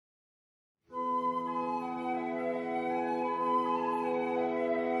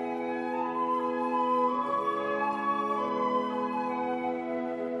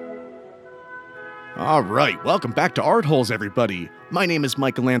All right, welcome back to Art Holes, everybody. My name is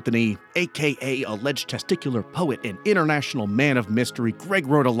Michael Anthony, aka alleged testicular poet and international man of mystery, Greg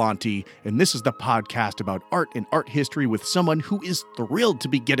Rodolanti, and this is the podcast about art and art history with someone who is thrilled to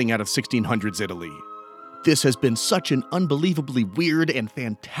be getting out of 1600s Italy. This has been such an unbelievably weird and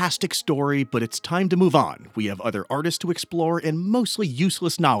fantastic story, but it's time to move on. We have other artists to explore and mostly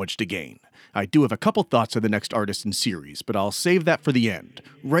useless knowledge to gain. I do have a couple thoughts on the next artist in series, but I'll save that for the end.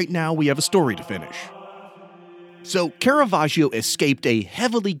 Right now, we have a story to finish. So, Caravaggio escaped a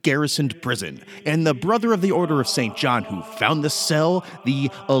heavily garrisoned prison, and the brother of the Order of St. John who found the cell, the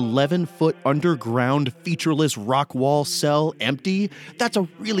 11-foot underground featureless rock wall cell, empty, that's a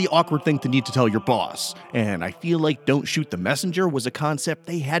really awkward thing to need to tell your boss. And I feel like don't shoot the messenger was a concept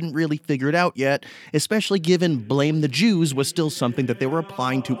they hadn't really figured out yet, especially given blame the Jews was still something that they were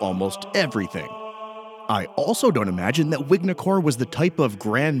applying to almost everything. I also don't imagine that Wignacour was the type of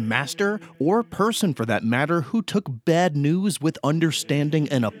Grand Master, or person for that matter, who took bad news with understanding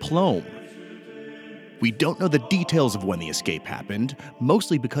and aplomb. We don't know the details of when the escape happened,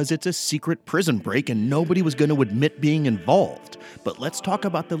 mostly because it's a secret prison break and nobody was going to admit being involved. But let's talk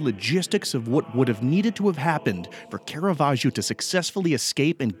about the logistics of what would have needed to have happened for Caravaggio to successfully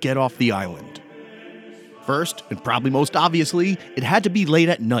escape and get off the island. First, and probably most obviously, it had to be late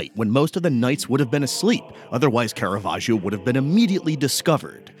at night when most of the knights would have been asleep, otherwise Caravaggio would have been immediately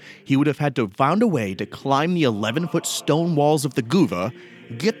discovered. He would have had to have found a way to climb the 11-foot stone walls of the Guva,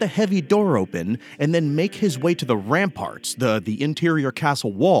 get the heavy door open, and then make his way to the ramparts, the interior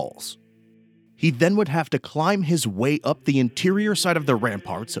castle walls. He then would have to climb his way up the interior side of the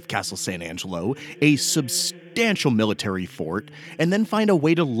ramparts of Castle San Angelo, a substantial military fort, and then find a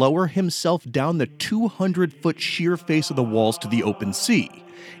way to lower himself down the 200-foot sheer face of the walls to the open sea.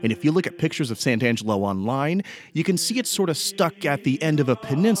 And if you look at pictures of Sant'Angelo online, you can see it's sort of stuck at the end of a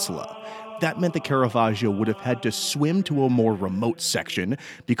peninsula. That meant that Caravaggio would have had to swim to a more remote section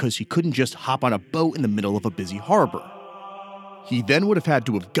because he couldn't just hop on a boat in the middle of a busy harbor. He then would have had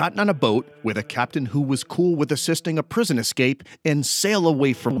to have gotten on a boat with a captain who was cool with assisting a prison escape and sail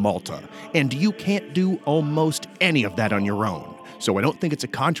away from Malta. And you can't do almost any of that on your own. So I don't think it's a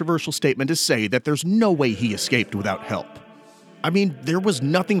controversial statement to say that there's no way he escaped without help. I mean, there was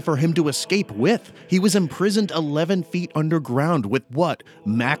nothing for him to escape with. He was imprisoned 11 feet underground with what?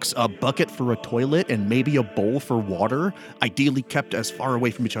 Max a bucket for a toilet and maybe a bowl for water, ideally kept as far away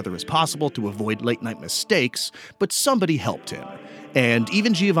from each other as possible to avoid late-night mistakes, but somebody helped him. And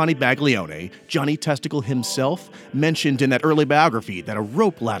even Giovanni Baglione, Johnny Testicle himself, mentioned in that early biography that a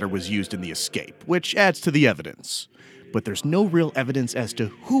rope ladder was used in the escape, which adds to the evidence. But there's no real evidence as to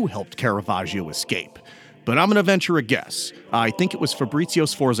who helped Caravaggio escape. But I'm going to venture a guess. I think it was Fabrizio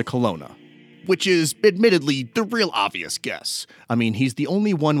Sforza Colonna. Which is, admittedly, the real obvious guess. I mean, he's the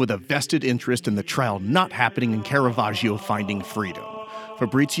only one with a vested interest in the trial not happening and Caravaggio finding freedom.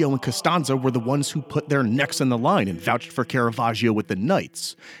 Fabrizio and Costanza were the ones who put their necks on the line and vouched for Caravaggio with the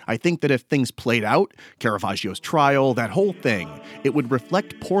knights. I think that if things played out, Caravaggio's trial, that whole thing, it would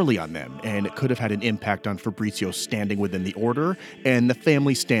reflect poorly on them, and it could have had an impact on Fabrizio's standing within the order and the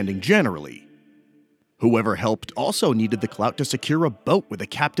family standing generally. Whoever helped also needed the clout to secure a boat with a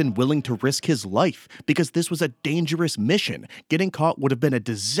captain willing to risk his life, because this was a dangerous mission. Getting caught would have been a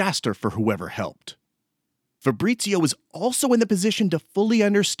disaster for whoever helped. Fabrizio was also in the position to fully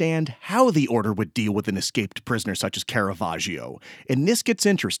understand how the order would deal with an escaped prisoner such as Caravaggio, and this gets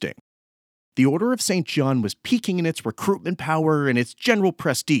interesting. The Order of St. John was peaking in its recruitment power and its general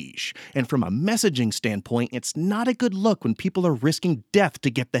prestige, and from a messaging standpoint, it's not a good look when people are risking death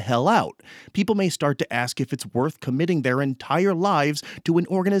to get the hell out. People may start to ask if it's worth committing their entire lives to an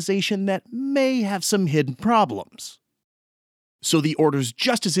organization that may have some hidden problems. So the Order's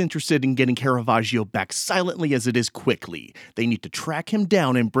just as interested in getting Caravaggio back silently as it is quickly. They need to track him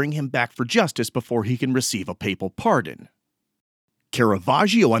down and bring him back for justice before he can receive a papal pardon.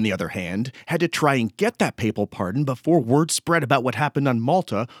 Caravaggio, on the other hand, had to try and get that papal pardon before word spread about what happened on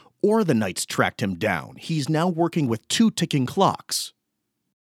Malta, or the knights tracked him down. He's now working with 2 ticking clocks.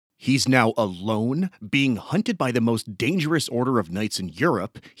 He's now alone, being hunted by the most dangerous order of knights in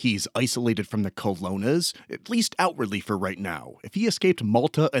Europe. He's isolated from the Colonnas, at least outwardly for right now. If he escaped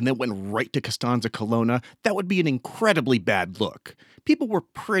Malta and then went right to Costanza Colonna, that would be an incredibly bad look. People were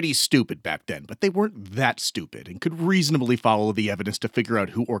pretty stupid back then, but they weren't that stupid and could reasonably follow the evidence to figure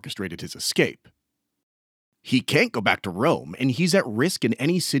out who orchestrated his escape. He can't go back to Rome, and he's at risk in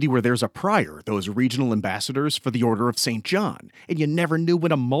any city where there's a prior, those regional ambassadors for the Order of St. John, and you never knew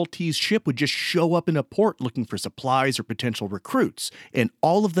when a Maltese ship would just show up in a port looking for supplies or potential recruits, and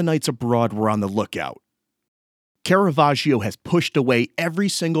all of the knights abroad were on the lookout. Caravaggio has pushed away every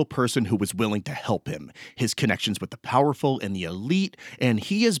single person who was willing to help him, his connections with the powerful and the elite, and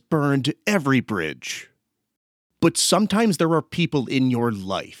he has burned every bridge. But sometimes there are people in your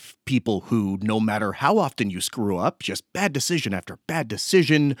life, people who, no matter how often you screw up, just bad decision after bad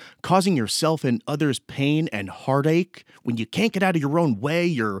decision, causing yourself and others pain and heartache. When you can't get out of your own way,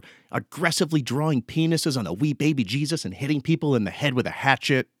 you're aggressively drawing penises on a wee baby Jesus and hitting people in the head with a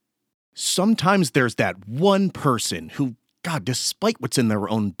hatchet. Sometimes there's that one person who, God, despite what's in their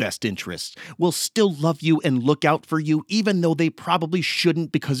own best interests, will still love you and look out for you even though they probably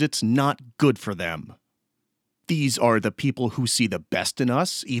shouldn't because it's not good for them. These are the people who see the best in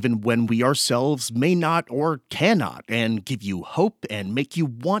us, even when we ourselves may not or cannot, and give you hope and make you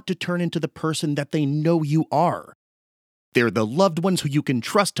want to turn into the person that they know you are. They're the loved ones who you can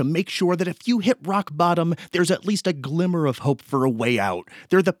trust to make sure that if you hit rock bottom, there's at least a glimmer of hope for a way out.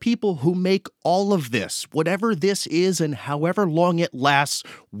 They're the people who make all of this, whatever this is and however long it lasts,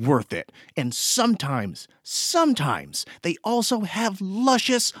 worth it. And sometimes, they also have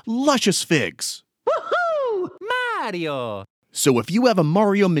luscious figs. Woohoo! Mario! So if you have a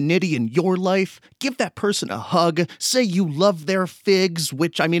Mario Minetti in your life, give that person a hug, say you love their figs,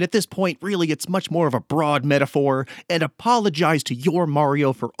 which, I mean, at this point, really, it's much more of a broad metaphor, and apologize to your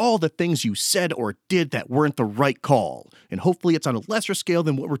Mario for all the things you said or did that weren't the right call. And hopefully it's on a lesser scale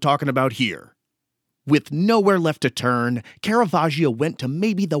than what we're talking about here. With nowhere left to turn, Caravaggio went to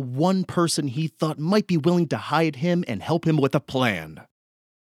maybe the one person he thought might be willing to hide him and help him with a plan.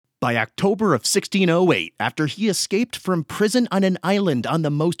 By October of 1608, after he escaped from prison on an island on the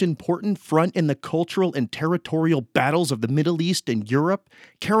most important front in the cultural and territorial battles of the Middle East and Europe,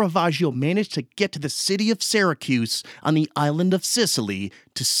 Caravaggio managed to get to the city of Syracuse on the island of Sicily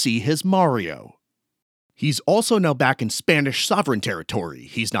to see his Mario. He's also now back in Spanish sovereign territory.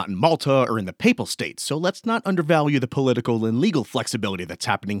 He's not in Malta or in the Papal States, so let's not undervalue the political and legal flexibility that's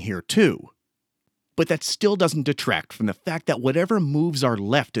happening here too. But that still doesn't detract from the fact that whatever moves are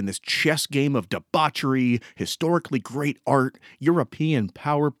left in this chess game of debauchery, historically great art, European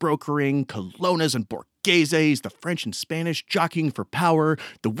power brokering, colonas and borgheses, the French and Spanish jockeying for power,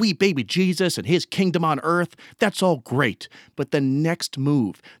 the wee baby Jesus and his kingdom on earth, that's all great. But the next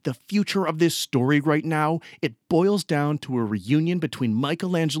move, the future of this story right now, it boils down to a reunion between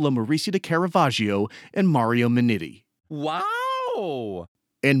Michelangelo Merici de Caravaggio and Mario Minetti. Wow!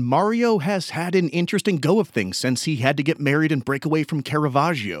 And Mario has had an interesting go of things since he had to get married and break away from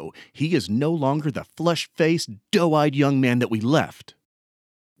Caravaggio. He is no longer the flush-faced, doe-eyed young man that we left.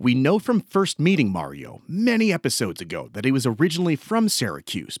 We know from first meeting Mario, many episodes ago, that he was originally from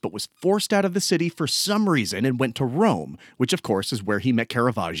Syracuse, but was forced out of the city for some reason and went to Rome, which of course is where he met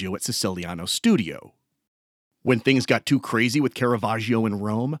Caravaggio at Siciliano's studio. When things got too crazy with Caravaggio in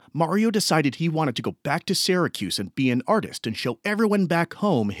Rome, Mario decided he wanted to go back to Syracuse and be an artist and show everyone back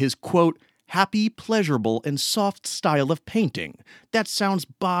home his, quote, happy, pleasurable, and soft style of painting. That sounds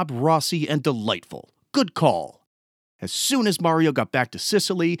Bob Rossi and delightful. Good call. As soon as Mario got back to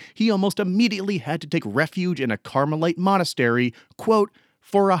Sicily, he almost immediately had to take refuge in a Carmelite monastery, quote,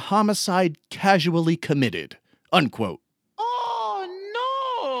 for a homicide casually committed, unquote. Oh,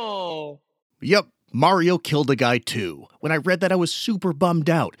 no! Yep. Mario killed a guy too. When I read that, I was super bummed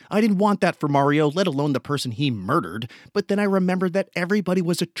out. I didn't want that for Mario, let alone the person he murdered. But then I remembered that everybody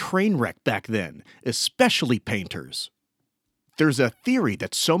was a train wreck back then, especially painters. There's a theory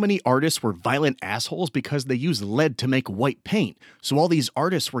that so many artists were violent assholes because they used lead to make white paint. So all these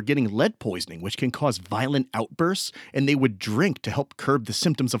artists were getting lead poisoning, which can cause violent outbursts, and they would drink to help curb the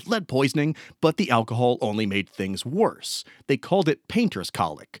symptoms of lead poisoning, but the alcohol only made things worse. They called it painter's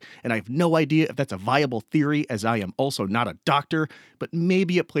colic, and I have no idea if that's a viable theory, as I am also not a doctor, but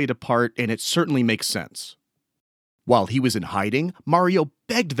maybe it played a part, and it certainly makes sense. While he was in hiding, Mario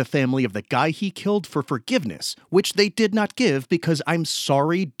begged the family of the guy he killed for forgiveness, which they did not give because I'm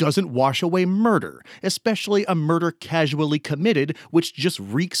sorry doesn't wash away murder, especially a murder casually committed, which just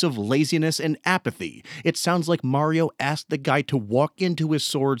reeks of laziness and apathy. It sounds like Mario asked the guy to walk into his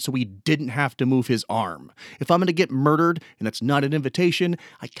sword so he didn't have to move his arm. If I'm going to get murdered, and that's not an invitation,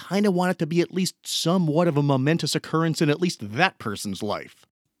 I kind of want it to be at least somewhat of a momentous occurrence in at least that person's life.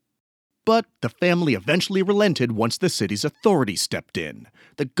 But the family eventually relented once the city's authorities stepped in.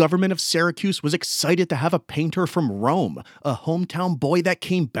 The government of Syracuse was excited to have a painter from Rome, a hometown boy that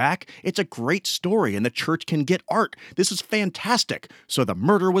came back. It's a great story and the church can get art. This is fantastic. So the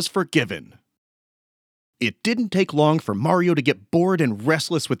murder was forgiven. It didn't take long for Mario to get bored and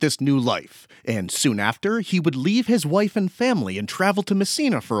restless with this new life, and soon after, he would leave his wife and family and travel to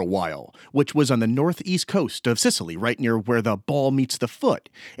Messina for a while, which was on the northeast coast of Sicily, right near where the ball meets the foot,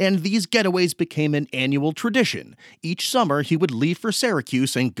 and these getaways became an annual tradition. Each summer, he would leave for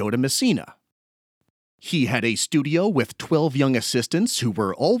Syracuse and go to Messina. He had a studio with 12 young assistants who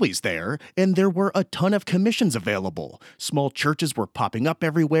were always there, and there were a ton of commissions available. Small churches were popping up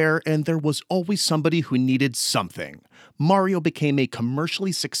everywhere, and there was always somebody who needed something. Mario became a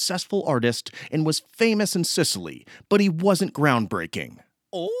commercially successful artist and was famous in Sicily, but he wasn't groundbreaking.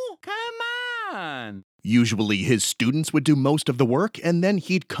 Oh, come on! Usually his students would do most of the work, and then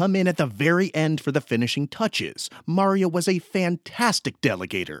he'd come in at the very end for the finishing touches. Mario was a fantastic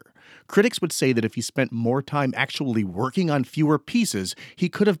delegator. Critics would say that if he spent more time actually working on fewer pieces, he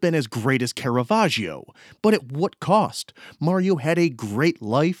could have been as great as Caravaggio. But at what cost? Mario had a great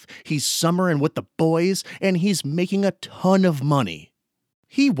life, he's summering with the boys, and he's making a ton of money.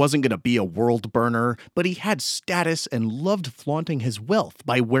 He wasn't going to be a world burner, but he had status and loved flaunting his wealth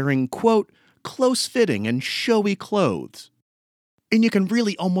by wearing, quote, close-fitting and showy clothes. And you can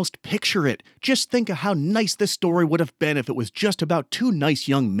really almost picture it. Just think of how nice this story would have been if it was just about two nice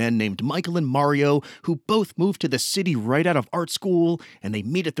young men named Michael and Mario who both moved to the city right out of art school, and they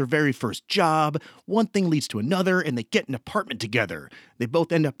meet at their very first job. One thing leads to another, and they get an apartment together. They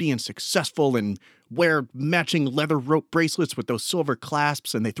both end up being successful and wear matching leather rope bracelets with those silver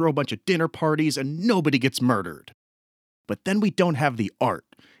clasps, and they throw a bunch of dinner parties, and nobody gets murdered. But then we don't have the art.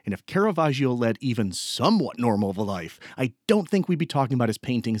 And if Caravaggio led even somewhat normal of a life, I don't think we'd be talking about his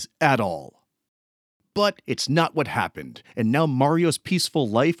paintings at all. But it's not what happened, and now Mario's peaceful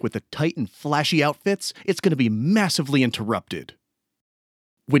life with the tight and flashy outfits, it's going to be massively interrupted.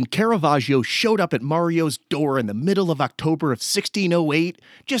 When Caravaggio showed up at Mario's door in the middle of October of 1608,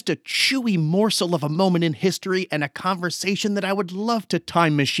 just a chewy morsel of a moment in history and a conversation that I would love to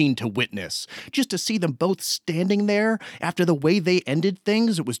time machine to witness. Just to see them both standing there after the way they ended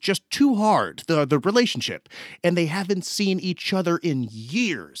things, it was just too hard, the relationship. And they haven't seen each other in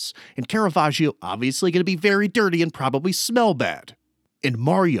years. And Caravaggio obviously going to be very dirty and probably smell bad. And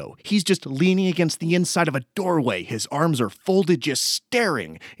Mario, he's just leaning against the inside of a doorway. His arms are folded, just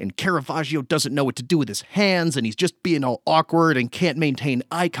staring. And Caravaggio doesn't know what to do with his hands, and he's just being all awkward and can't maintain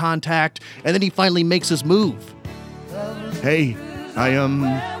eye contact. And then he finally makes his move. Hey, I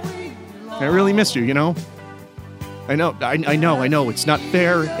really missed you, you know? I know, it's not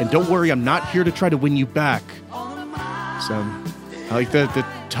fair, and don't worry, I'm not here to try to win you back. So, I like the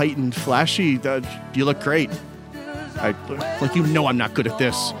tight and flashy, you look great. I'm not good at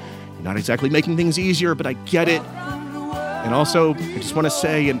this. You're not exactly making things easier, but I get it. And also, I just want to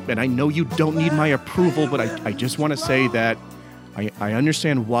say, and I know you don't need my approval, but I just want to say that I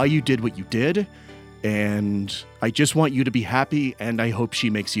understand why you did what you did, and I just want you to be happy, and I hope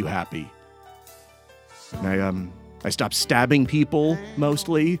she makes you happy. And I stopped stabbing people,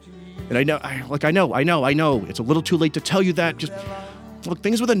 mostly. And I know, it's a little too late to tell you that, just... Look,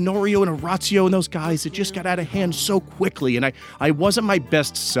 things with Honorio and Orazio and those guys, it just got out of hand so quickly, and I wasn't my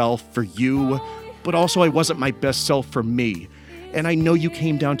best self for you, but also I wasn't my best self for me. And I know you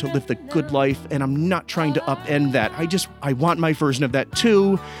came down to live the good life, and I'm not trying to upend that. I want my version of that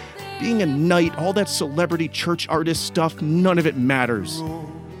too. Being a knight, all that celebrity church artist stuff, none of it matters.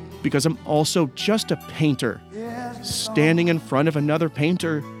 Because I'm also just a painter, standing in front of another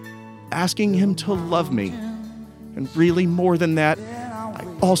painter, asking him to love me. And really, more than that, I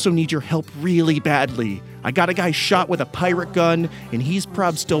also need your help really badly. I got a guy shot with a pirate gun, and he's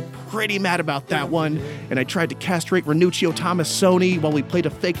probably still pretty mad about that one. And I tried to castrate Ranuccio Tomassoni while we played a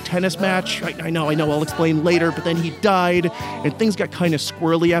fake tennis match. I know, I'll explain later, but then he died, and things got kind of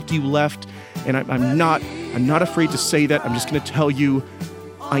squirrely after you left. And I'm not afraid to say that. I'm just going to tell you,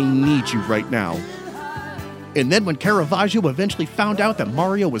 I need you right now. And then when Caravaggio eventually found out that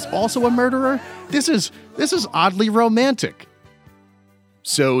Mario was also a murderer, this is oddly romantic.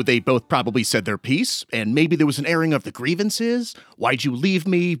 So they both probably said their piece, and maybe there was an airing of the grievances. Why'd you leave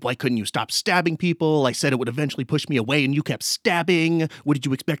me? Why couldn't you stop stabbing people? I said it would eventually push me away, and you kept stabbing. What did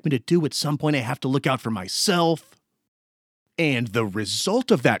you expect me to do? At some point I have to look out for myself. And the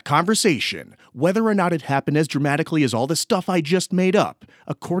result of that conversation, whether or not it happened as dramatically as all the stuff I just made up,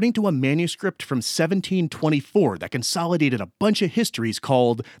 according to a manuscript from 1724 that consolidated a bunch of histories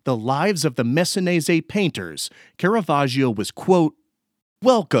called The Lives of the Messinese Painters, Caravaggio was, quote,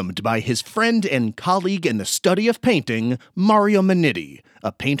 welcomed by his friend and colleague in the study of painting, Mario Manitti,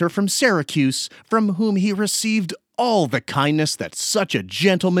 a painter from Syracuse, from whom he received all the kindness that such a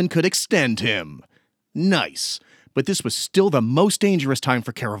gentleman could extend him. Nice. But this was still the most dangerous time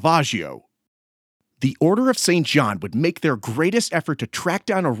for Caravaggio. The Order of St. John would make their greatest effort to track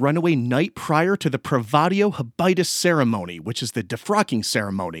down a runaway knight prior to the Privatio Habitus ceremony, which is the defrocking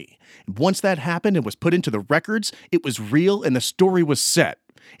ceremony. Once that happened and was put into the records, it was real and the story was set.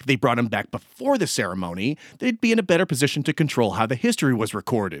 If they brought him back before the ceremony, they'd be in a better position to control how the history was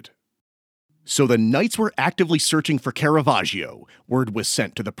recorded. So the knights were actively searching for Caravaggio. Word was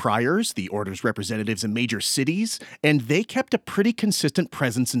sent to the priors, the order's representatives in major cities, and they kept a pretty consistent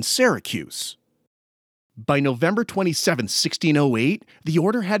presence in Syracuse. By November 27, 1608, the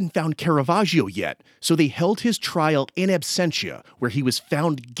order hadn't found Caravaggio yet, so they held his trial in absentia, where he was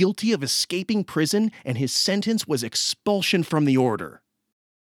found guilty of escaping prison and his sentence was expulsion from the order.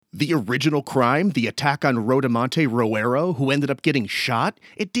 The original crime, the attack on Rodamonte Roero, who ended up getting shot,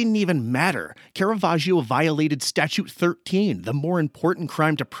 it didn't even matter. Caravaggio violated Statute 13, the more important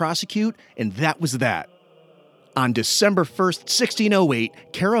crime to prosecute, and that was that. On December 1st, 1608,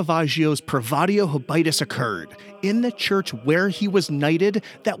 Caravaggio's Privatio Habitus occurred, in the church where he was knighted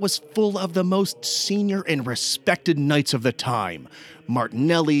that was full of the most senior and respected knights of the time.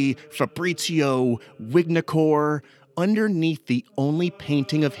 Martinelli, Fabrizio, Wignacour, underneath the only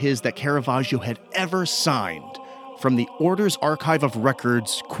painting of his that Caravaggio had ever signed. From the Order's archive of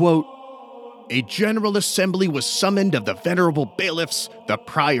records, quote, "A general assembly was summoned of the venerable bailiffs, the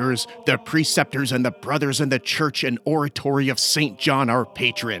priors, the preceptors, and the brothers in the church and oratory of St. John our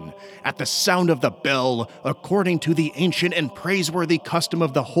patron. At the sound of the bell, according to the ancient and praiseworthy custom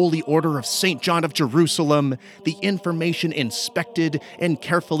of the Holy Order of St. John of Jerusalem, the information inspected and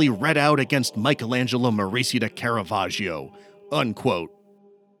carefully read out against Michelangelo Maurizio de Caravaggio." Unquote.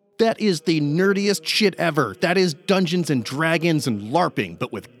 That is the nerdiest shit ever. That is Dungeons and Dragons and LARPing,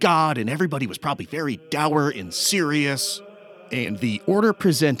 but with God, and everybody was probably very dour and serious. And the order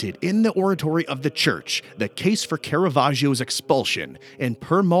presented in the oratory of the church the case for Caravaggio's expulsion, and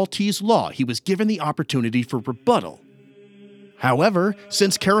per Maltese law, he was given the opportunity for rebuttal. However,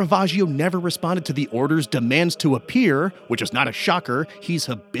 since Caravaggio never responded to the order's demands to appear, which is not a shocker, he's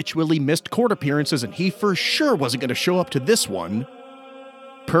habitually missed court appearances and he for sure wasn't going to show up to this one.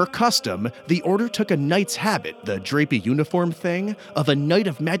 Per custom, the order took a knight's habit, the drapey uniform thing, of a knight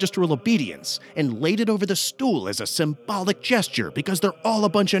of magistral obedience, and laid it over the stool as a symbolic gesture because they're all a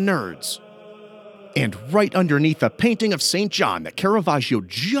bunch of nerds. And right underneath a painting of St. John that Caravaggio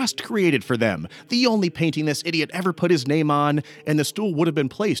just created for them, the only painting this idiot ever put his name on, and the stool would have been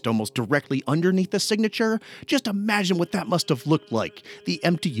placed almost directly underneath the signature. Just imagine what that must have looked like. The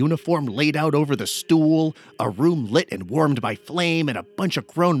empty uniform laid out over the stool, a room lit and warmed by flame, and a bunch of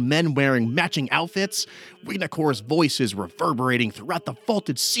grown men wearing matching outfits. Wignacour's voice is reverberating throughout the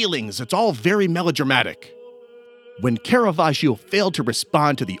vaulted ceilings. It's all very melodramatic. When Caravaggio failed to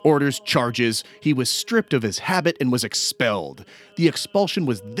respond to the order's charges, he was stripped of his habit and was expelled. The expulsion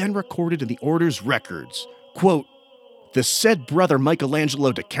was then recorded in the order's records. Quote, "The said brother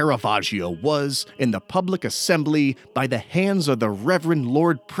Michelangelo de Caravaggio was, in the public assembly, by the hands of the Reverend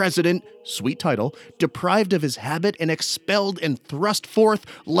Lord President," sweet title, "deprived of his habit and expelled and thrust forth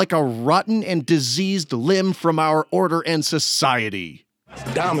like a rotten and diseased limb from our order and society."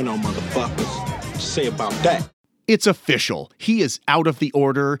 Domino, motherfuckers. Say about that. It's official. He is out of the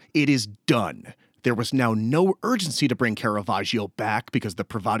order. It is done. There was now no urgency to bring Caravaggio back because the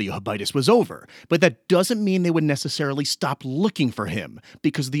Privatio Habitus was over, but that doesn't mean they would necessarily stop looking for him,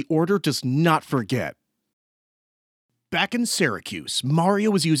 because the order does not forget. Back in Syracuse, Mario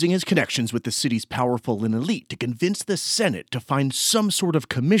was using his connections with the city's powerful and elite to convince the Senate to find some sort of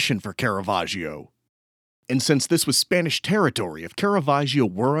commission for Caravaggio. And since this was Spanish territory, if Caravaggio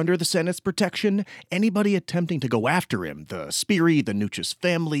were under the Senate's protection, anybody attempting to go after him, the Spiri, the Nuccius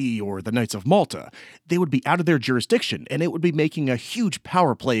family, or the Knights of Malta, they would be out of their jurisdiction, and it would be making a huge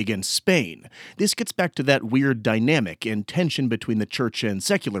power play against Spain. This gets back to that weird dynamic and tension between the church and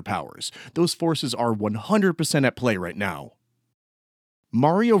secular powers. Those forces are 100% at play right now.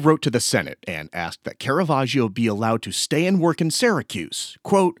 Mario wrote to the Senate and asked that Caravaggio be allowed to stay and work in Syracuse,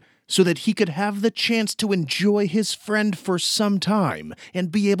 quote, "so that he could have the chance to enjoy his friend for some time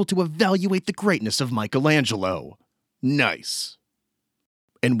and be able to evaluate the greatness of Michelangelo." Nice.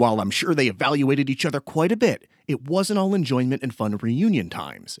 And while I'm sure they evaluated each other quite a bit, it wasn't all enjoyment and fun reunion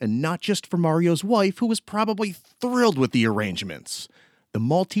times, and not just for Mario's wife, who was probably thrilled with the arrangements. The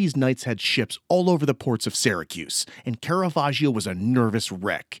Maltese Knights had ships all over the ports of Syracuse, and Caravaggio was a nervous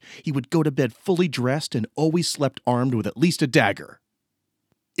wreck. He would go to bed fully dressed and always slept armed with at least a dagger.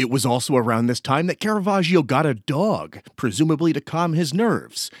 It was also around this time that Caravaggio got a dog, presumably to calm his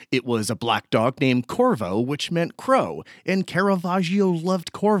nerves. It was a black dog named Corvo, which meant crow, and Caravaggio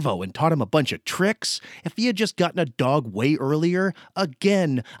loved Corvo and taught him a bunch of tricks. If he had just gotten a dog way earlier,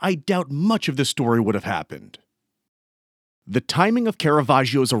 again, I doubt much of the story would have happened. The timing of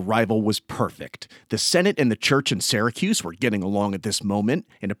Caravaggio's arrival was perfect. The Senate and the church in Syracuse were getting along at this moment,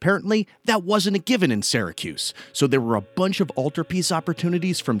 and apparently that wasn't a given in Syracuse, so there were a bunch of altarpiece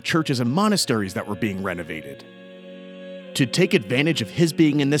opportunities from churches and monasteries that were being renovated. To take advantage of his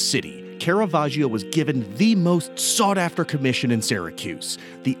being in the city, Caravaggio was given the most sought-after commission in Syracuse,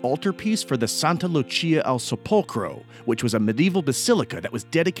 the altarpiece for the Santa Lucia al Sepolcro, which was a medieval basilica that was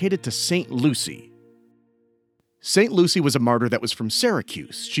dedicated to Saint Lucy. St. Lucy was a martyr that was from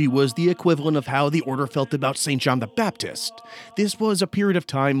Syracuse. She was the equivalent of how the order felt about St. John the Baptist. This was a period of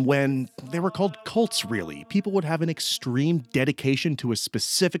time when they were called cults, really. People would have an extreme dedication to a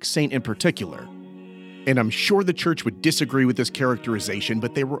specific saint in particular. And I'm sure the church would disagree with this characterization,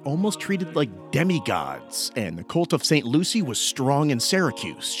 but they were almost treated like demigods, and the cult of St. Lucy was strong in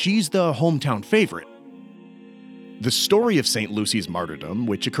Syracuse. She's the hometown favorite. The story of St. Lucy's martyrdom,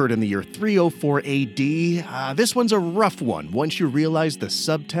 which occurred in the year 304 AD, this one's a rough one once you realize the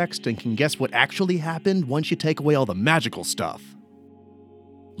subtext and can guess what actually happened once you take away all the magical stuff.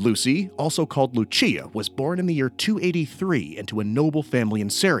 Lucy, also called Lucia, was born in the year 283 into a noble family in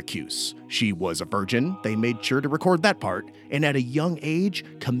Syracuse. She was a virgin, they made sure to record that part, and at a young age,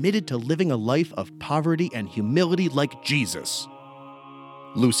 committed to living a life of poverty and humility like Jesus.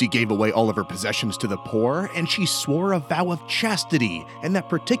 Lucy gave away all of her possessions to the poor, and she swore a vow of chastity, and that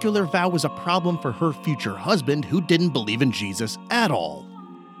particular vow was a problem for her future husband who didn't believe in Jesus at all.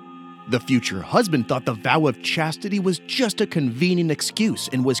 The future husband thought the vow of chastity was just a convenient excuse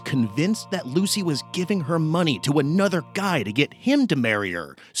and was convinced that Lucy was giving her money to another guy to get him to marry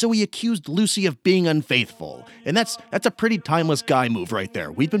her, so he accused Lucy of being unfaithful. And that's a pretty timeless guy move right there.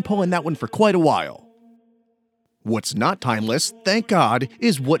 We've been pulling that one for quite a while. What's not timeless, thank God,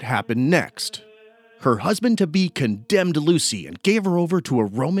 is what happened next. Her husband-to-be condemned Lucy and gave her over to a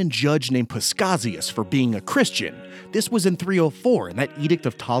Roman judge named Paschasius for being a Christian. This was in 304, and that Edict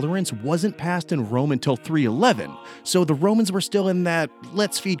of Tolerance wasn't passed in Rome until 311, so the Romans were still in that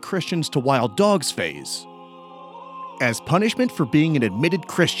let's feed Christians to wild dogs phase. As punishment for being an admitted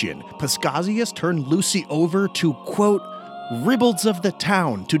Christian, Paschasius turned Lucy over to, quote, ribbalds of the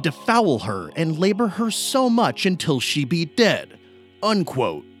town to defoul her and labor her so much until she be dead,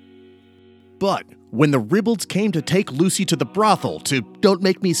 unquote. But when the ribbalds came to take Lucy to the brothel to, don't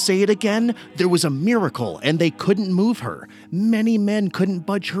make me say it again, there was a miracle and they couldn't move her. Many men couldn't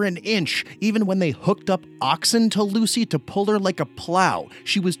budge her an inch, even when they hooked up oxen to Lucy to pull her like a plow.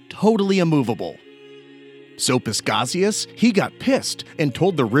 She was totally immovable. So Paschasius, he got pissed and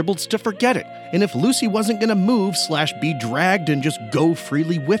told the ribbalds to forget it. And if Lucy wasn't going to move / be dragged and just go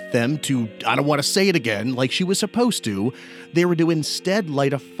freely with them to, I don't want to say it again, like she was supposed to, they were to instead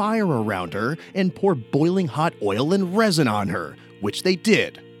light a fire around her and pour boiling hot oil and resin on her, which they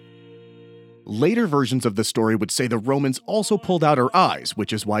did. Later versions of the story would say the Romans also pulled out her eyes,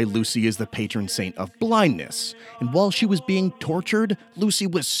 which is why Lucy is the patron saint of blindness. And while she was being tortured, Lucy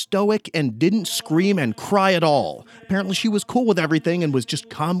was stoic and didn't scream and cry at all. Apparently she was cool with everything and was just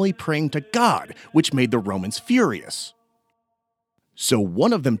calmly praying to God, which made the Romans furious. So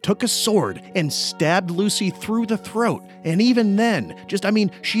one of them took a sword and stabbed Lucy through the throat. And even then,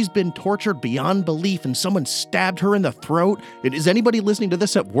 she's been tortured beyond belief and someone stabbed her in the throat. Is anybody listening to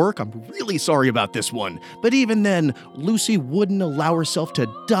this at work? I'm really sorry about this one. But even then, Lucy wouldn't allow herself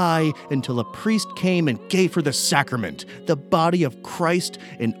to die until a priest came and gave her the sacrament, the body of Christ.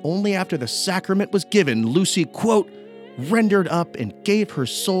 And only after the sacrament was given, Lucy, quote, rendered up and gave her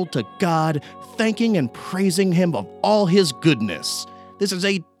soul to God, thanking and praising him of all his goodness. This is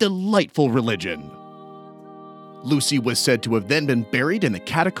a delightful religion. Lucy was said to have then been buried in the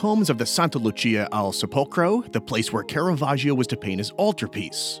catacombs of the Santa Lucia al Sepolcro, the place where Caravaggio was to paint his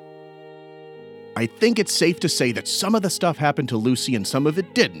altarpiece. I think it's safe to say that some of the stuff happened to Lucy and some of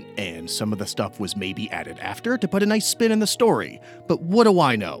it didn't, and some of the stuff was maybe added after to put a nice spin in the story. But what do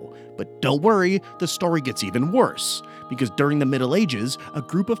I know? But don't worry, the story gets even worse. Because during the Middle Ages, a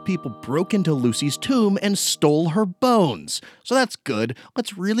group of people broke into Lucy's tomb and stole her bones. So that's good.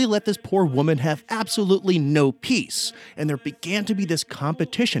 Let's really let this poor woman have absolutely no peace. And there began to be this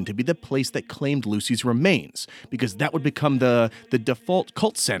competition to be the place that claimed Lucy's remains, because that would become the default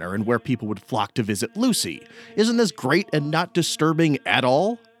cult center and where people would flock to visit Lucy. Isn't this great and not disturbing at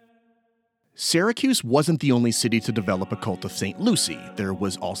all? Syracuse wasn't the only city to develop a cult of St. Lucy. There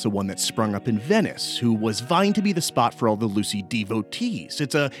was also one that sprung up in Venice, who was vying to be the spot for all the Lucy devotees.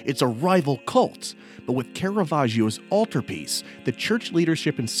 It's a rival cult. But with Caravaggio's altarpiece, the church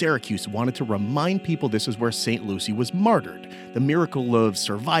leadership in Syracuse wanted to remind people this is where St. Lucy was martyred, the miracle of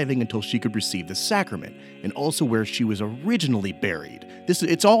surviving until she could receive the sacrament, and also where she was originally buried.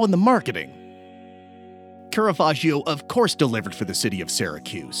 It's all in the marketing. Caravaggio, of course, delivered for the city of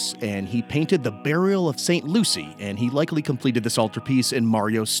Syracuse, and he painted the Burial of St. Lucy, and he likely completed this altarpiece in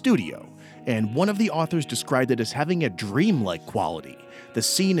Mario's studio. And one of the authors described it as having a dreamlike quality. The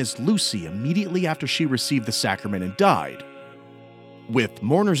scene is Lucy immediately after she received the sacrament and died. With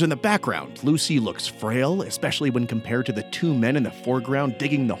mourners in the background, Lucy looks frail, especially when compared to the two men in the foreground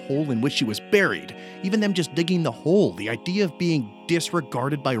digging the hole in which she was buried. Even them just digging the hole, the idea of being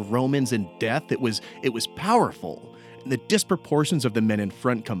disregarded by Romans in death, it was powerful. And the disproportions of the men in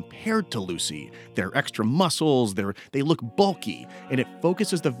front compared to Lucy, their extra muscles, they look bulky, and it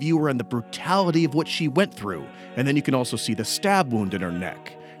focuses the viewer on the brutality of what she went through. And then you can also see the stab wound in her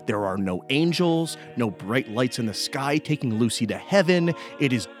neck. There are no angels, no bright lights in the sky taking Lucy to heaven.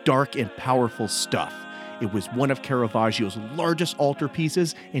 It is dark and powerful stuff. It was one of Caravaggio's largest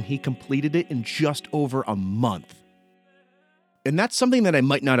altarpieces, and he completed it in just over a month. And that's something that I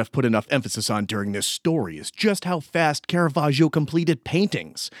might not have put enough emphasis on during this story, is just how fast Caravaggio completed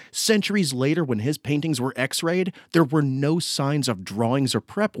paintings. Centuries later, when his paintings were x-rayed, there were no signs of drawings or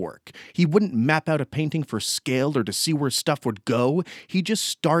prep work. He wouldn't map out a painting for scale or to see where stuff would go. He just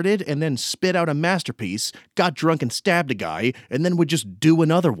started and then spit out a masterpiece, got drunk and stabbed a guy, and then would just do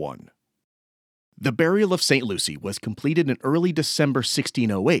another one. The Burial of St. Lucy was completed in early December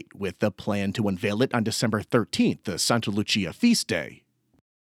 1608, with a plan to unveil it on December 13th, the Santa Lucia feast day.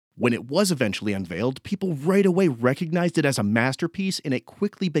 When it was eventually unveiled, people right away recognized it as a masterpiece, and it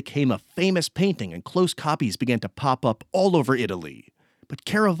quickly became a famous painting, and close copies began to pop up all over Italy. But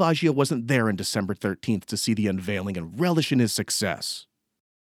Caravaggio wasn't there on December 13th to see the unveiling and relish in his success.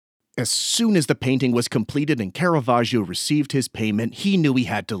 As soon as the painting was completed and Caravaggio received his payment, he knew he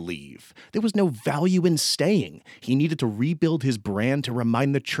had to leave. There was no value in staying. He needed to rebuild his brand to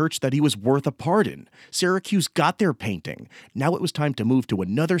remind the church that he was worth a pardon. Syracuse got their painting. Now it was time to move to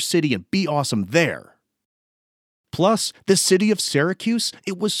another city and be awesome there. Plus, the city of Syracuse,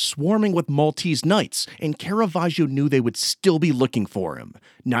 it was swarming with Maltese knights, and Caravaggio knew they would still be looking for him.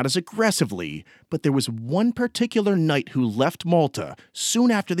 Not as aggressively, but there was one particular knight who left Malta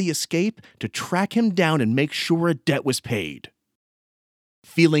soon after the escape to track him down and make sure a debt was paid.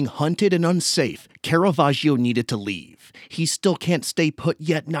 Feeling hunted and unsafe, Caravaggio needed to leave. He still can't stay put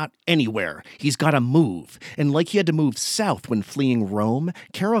yet, not anywhere. He's gotta move. And like he had to move south when fleeing Rome,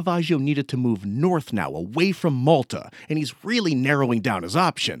 Caravaggio needed to move north now, away from Malta, and he's really narrowing down his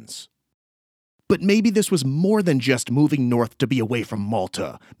options. But maybe this was more than just moving north to be away from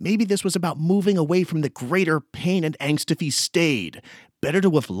Malta. Maybe this was about moving away from the greater pain and angst if he stayed. Better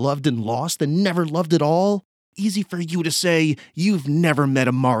to have loved and lost than never loved at all? Easy for you to say, you've never met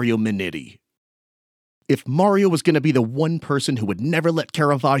a Mario Minetti. If Mario was going to be the one person who would never let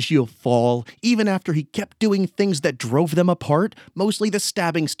Caravaggio fall, even after he kept doing things that drove them apart, mostly the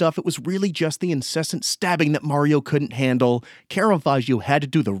stabbing stuff, it was really just the incessant stabbing that Mario couldn't handle. Caravaggio had to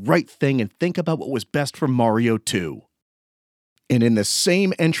do the right thing and think about what was best for Mario too. And in the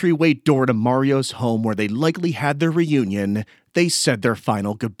same entryway door to Mario's home where they likely had their reunion, they said their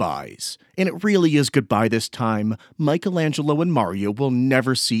final goodbyes. And it really is goodbye this time. Michelangelo and Mario will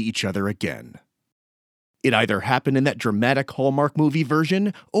never see each other again. It either happened in that dramatic Hallmark movie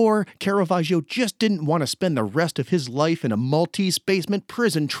version, or Caravaggio just didn't want to spend the rest of his life in a Maltese basement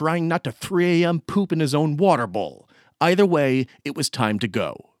prison trying not to 3 a.m. poop in his own water bowl. Either way, it was time to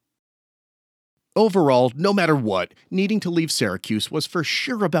go. Overall, no matter what, needing to leave Syracuse was for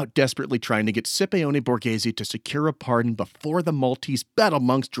sure about desperately trying to get Scipione Borghese to secure a pardon before the Maltese battle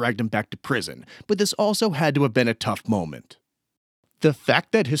monks dragged him back to prison, but this also had to have been a tough moment. The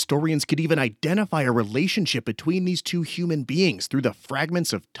fact that historians could even identify a relationship between these two human beings through the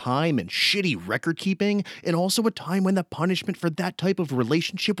fragments of time and shitty record-keeping, and also a time when the punishment for that type of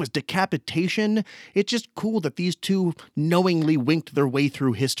relationship was decapitation, it's just cool that these two knowingly winked their way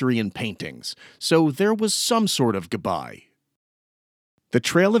through history and paintings. So there was some sort of goodbye. The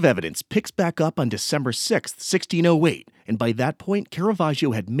trail of evidence picks back up on December 6th, 1608, and by that point,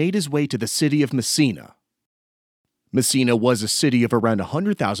 Caravaggio had made his way to the city of Messina. Messina was a city of around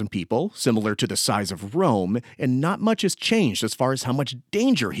 100,000 people, similar to the size of Rome, and not much has changed as far as how much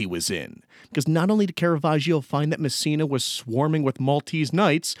danger he was in. Because not only did Caravaggio find that Messina was swarming with Maltese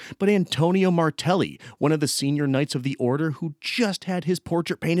knights, but Antonio Martelli, one of the senior knights of the order who just had his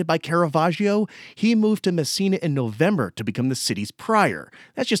portrait painted by Caravaggio, he moved to Messina in November to become the city's prior.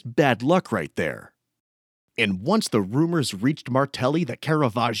 That's just bad luck right there. And once the rumors reached Martelli that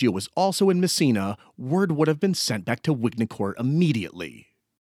Caravaggio was also in Messina, word would have been sent back to Wignacourt immediately.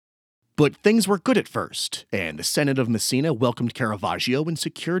 But things were good at first, and the Senate of Messina welcomed Caravaggio and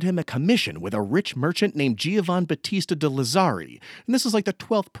secured him a commission with a rich merchant named Giovan Battista de Lazzari, and this is like the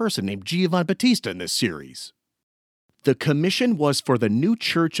 12th person named Giovan Battista in this series. The commission was for the new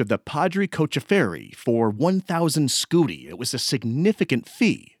church of the Padri Crociferi for 1,000 scudi. It was a significant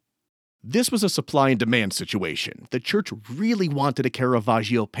fee. This was a supply and demand situation. The church really wanted a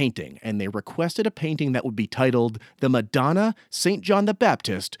Caravaggio painting, and they requested a painting that would be titled The Madonna, St. John the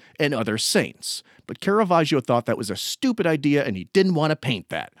Baptist, and Other Saints. But Caravaggio thought that was a stupid idea and he didn't want to paint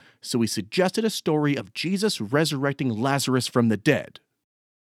that, so he suggested a story of Jesus resurrecting Lazarus from the dead.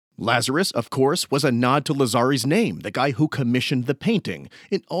 Lazarus, of course, was a nod to Lazzari's name, the guy who commissioned the painting.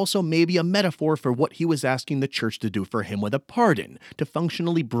 It also may be a metaphor for what he was asking the church to do for him with a pardon, to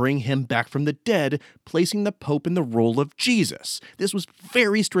functionally bring him back from the dead, placing the Pope in the role of Jesus. This was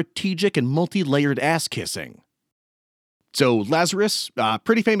very strategic and multi-layered ass-kissing. So Lazarus,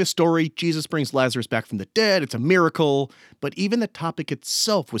 pretty famous story. Jesus brings Lazarus back from the dead. It's a miracle. But even the topic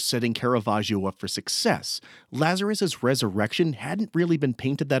itself was setting Caravaggio up for success. Lazarus' resurrection hadn't really been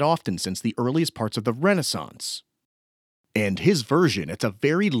painted that often since the earliest parts of the Renaissance. And his version, it's a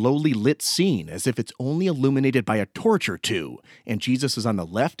very lowly lit scene, as if it's only illuminated by a torch or two, and Jesus is on the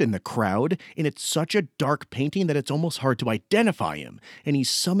left in the crowd, and it's such a dark painting that it's almost hard to identify him, and he's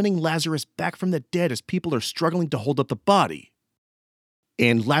summoning Lazarus back from the dead as people are struggling to hold up the body.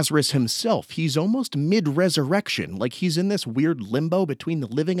 And Lazarus himself, he's almost mid-resurrection, like he's in this weird limbo between the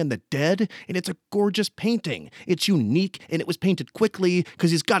living and the dead, and it's a gorgeous painting. It's unique, and it was painted quickly,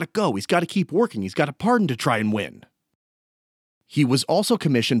 because he's got to go, he's got to keep working, he's got a pardon to try and win. He was also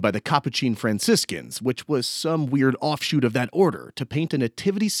commissioned by the Capuchin Franciscans, which was some weird offshoot of that order, to paint a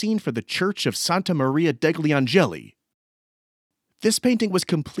nativity scene for the Church of Santa Maria degli Angeli. This painting was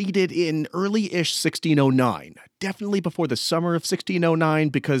completed in early-ish 1609, definitely before the summer of 1609,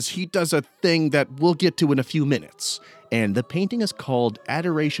 because he does a thing that we'll get to in a few minutes. And the painting is called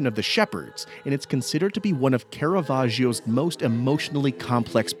Adoration of the Shepherds, and it's considered to be one of Caravaggio's most emotionally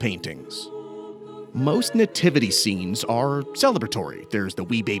complex paintings. Most nativity scenes are celebratory. There's the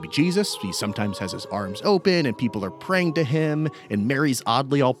wee baby Jesus, he sometimes has his arms open and people are praying to him, and Mary's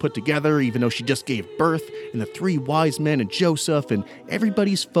oddly all put together even though she just gave birth, and the three wise men and Joseph, and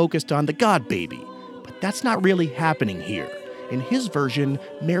everybody's focused on the God baby. But that's not really happening here. In his version,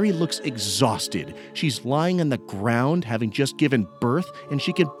 Mary looks exhausted. She's lying on the ground having just given birth, and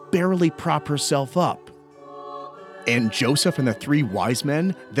she can barely prop herself up. And Joseph and the three wise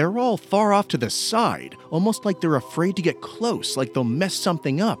men, they're all far off to the side, almost like they're afraid to get close, like they'll mess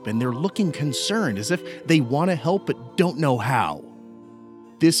something up, and they're looking concerned, as if they want to help but don't know how.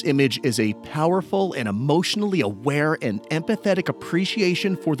 This image is a powerful and emotionally aware and empathetic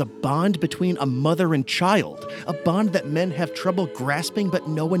appreciation for the bond between a mother and child, a bond that men have trouble grasping but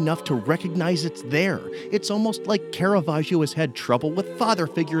know enough to recognize it's there. It's almost like Caravaggio has had trouble with father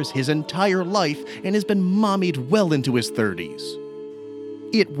figures his entire life and has been mommied well into his 30s.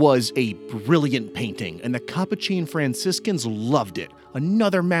 It was a brilliant painting, and the Capuchin Franciscans loved it.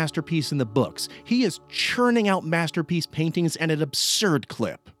 Another masterpiece in the books. He is churning out masterpiece paintings at an absurd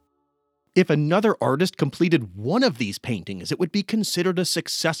clip. If another artist completed one of these paintings, it would be considered a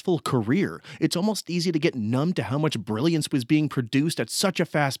successful career. It's almost easy to get numb to how much brilliance was being produced at such a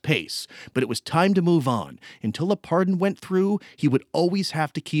fast pace. But it was time to move on. Until a pardon went through, he would always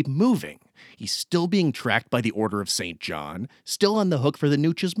have to keep moving. He's still being tracked by the Order of St. John, still on the hook for the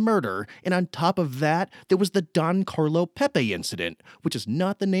Nuccia's murder, and on top of that, there was the Don Carlo Pepe incident, which is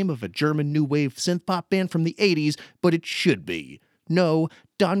not the name of a German new wave synth-pop band from the 80s, but it should be. No,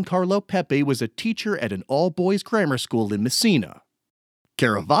 Don Carlo Pepe was a teacher at an all-boys grammar school in Messina.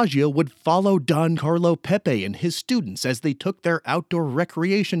 Caravaggio would follow Don Carlo Pepe and his students as they took their outdoor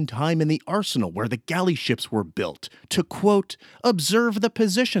recreation time in the arsenal where the galley ships were built, to, quote, observe the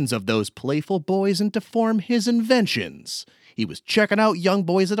positions of those playful boys and to form his inventions. He was checking out young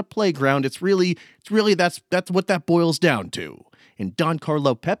boys at a playground. It's really that's what that boils down to. And Don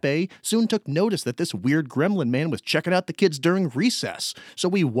Carlo Pepe soon took notice that this weird gremlin man was checking out the kids during recess. So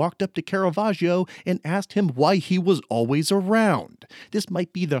we walked up to Caravaggio and asked him why he was always around. This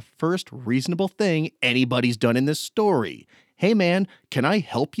might be the first reasonable thing anybody's done in this story. Hey man, can I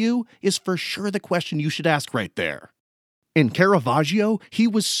help you? Is for sure the question you should ask right there. In Caravaggio, he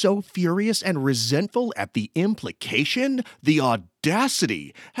was so furious and resentful at the implication, the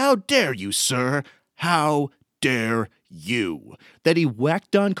audacity. How dare you, sir? How dare you? That he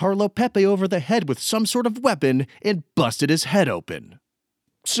whacked Don Carlo Pepe over the head with some sort of weapon and busted his head open.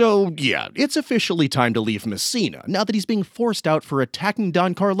 So, yeah, it's officially time to leave Messina, now that he's being forced out for attacking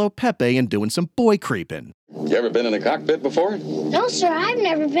Don Carlo Pepe and doing some boy creeping. You ever been in a cockpit before? No, sir, I've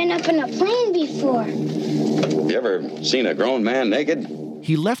never been up in a plane before. You ever seen a grown man naked?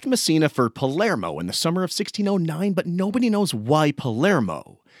 He left Messina for Palermo in the summer of 1609, but nobody knows why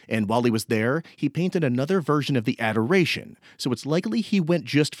Palermo. And while he was there, he painted another version of the Adoration, so it's likely he went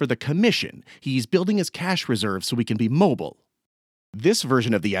just for the commission. He's building his cash reserve so he can be mobile. This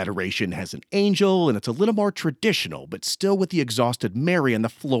version of the Adoration has an angel, and it's a little more traditional, but still with the exhausted Mary on the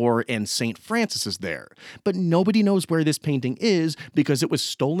floor, and St. Francis is there. But nobody knows where this painting is because it was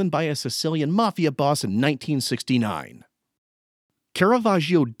stolen by a Sicilian mafia boss in 1969.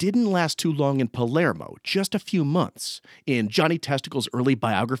 Caravaggio didn't last too long in Palermo, just a few months. In Johnny Testicle's early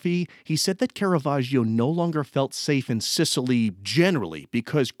biography, he said that Caravaggio no longer felt safe in Sicily generally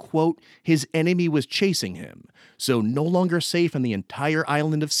because, quote, his enemy was chasing him. So no longer safe in the entire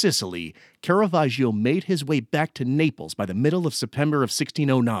island of Sicily, Caravaggio made his way back to Naples by the middle of September of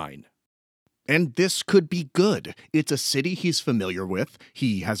 1609. And this could be good. It's a city he's familiar with.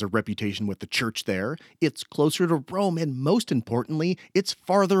 He has a reputation with the church there. It's closer to Rome, and most importantly, it's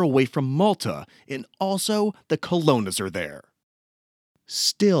farther away from Malta. And also, the Colonnas are there.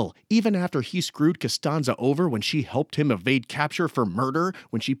 Still, even after he screwed Costanza over when she helped him evade capture for murder,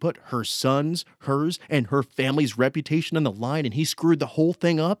 when she put her son's, hers, and her family's reputation on the line and he screwed the whole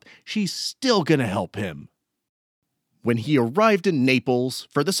thing up, she's still gonna help him. When he arrived in Naples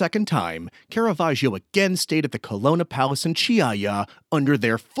for the second time, Caravaggio again stayed at the Colonna Palace in Chiaia under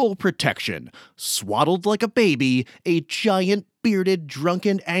their full protection, swaddled like a baby, a giant, bearded,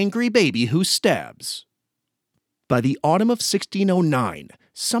 drunken, angry baby who stabs. By the autumn of 1609,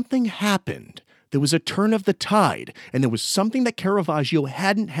 something happened. There was a turn of the tide, and there was something that Caravaggio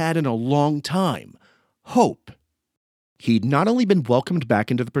hadn't had in a long time: hope. He'd not only been welcomed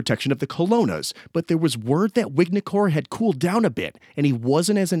back into the protection of the Colonnas, but there was word that Wignacour had cooled down a bit, and he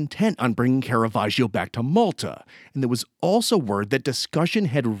wasn't as intent on bringing Caravaggio back to Malta. And there was also word that discussion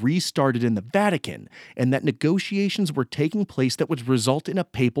had restarted in the Vatican, and that negotiations were taking place that would result in a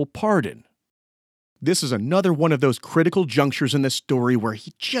papal pardon. This is another one of those critical junctures in the story where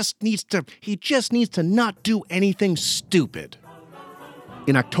he just needs to not do anything stupid.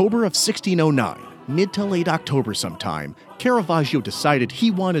 In October of 1609, mid to late October sometime, Caravaggio decided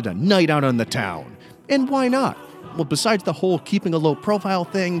he wanted a night out on the town. And why not? Well, besides the whole keeping a low profile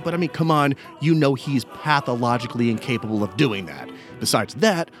thing, but I mean, come on, you know he's pathologically incapable of doing that. Besides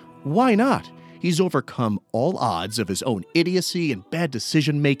that, why not? He's overcome all odds of his own idiocy and bad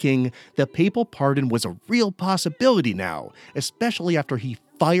decision-making. The papal pardon was a real possibility now, especially after he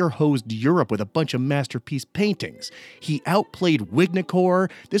fire-hosed Europe with a bunch of masterpiece paintings. He outplayed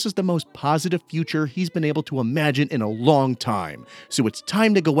Wignacour. This is the most positive future he's been able to imagine in a long time. So it's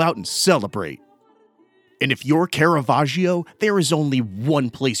time to go out and celebrate. And if you're Caravaggio, there is only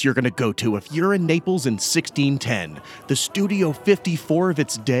one place you're going to go to if you're in Naples in 1610, the Studio 54 of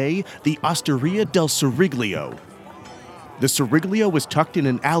its day, the Osteria del Siriglio. The Siriglio was tucked in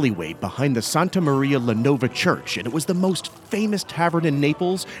an alleyway behind the Santa Maria la Nova church, and it was the most famous tavern in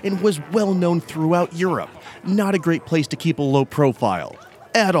Naples and was well known throughout Europe. Not a great place to keep a low profile,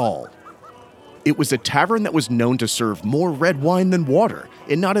 at all. It was a tavern that was known to serve more red wine than water,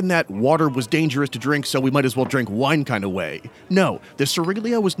 and not in that water was dangerous to drink so we might as well drink wine kind of way. No, the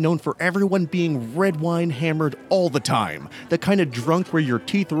Siriglio was known for everyone being red wine hammered all the time. The kind of drunk where your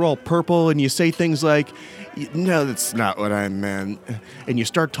teeth are all purple and you say things like, "No, that's not what I meant." And you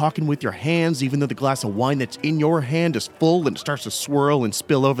start talking with your hands even though the glass of wine that's in your hand is full and it starts to swirl and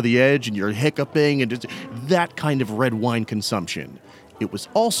spill over the edge and you're hiccuping, and that kind of red wine consumption. It was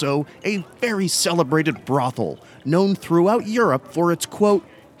also a very celebrated brothel, known throughout Europe for its, quote,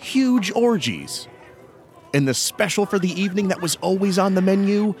 huge orgies. And the special for the evening that was always on the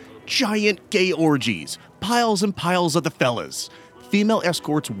menu? Giant gay orgies, piles and piles of the fellas. Female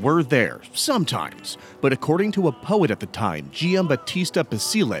escorts were there, sometimes, but according to a poet at the time, Giambattista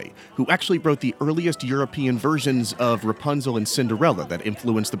Basile, who actually wrote the earliest European versions of Rapunzel and Cinderella that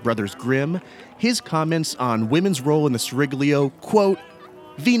influenced the Brothers Grimm, his comments on women's role in the Seraglio, quote,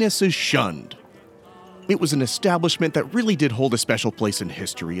 "Venus is shunned." It was an establishment that really did hold a special place in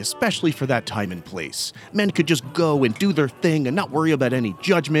history, especially for that time and place. Men could just go and do their thing and not worry about any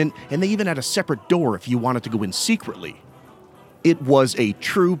judgment, and they even had a separate door if you wanted to go in secretly. It was a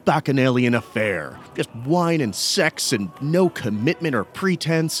true bacchanalian affair, just wine and sex and no commitment or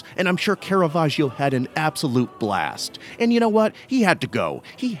pretense, and I'm sure Caravaggio had an absolute blast. And you know what? He had to go.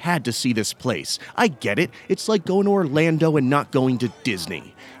 He had to see this place. I get it. It's like going to Orlando and not going to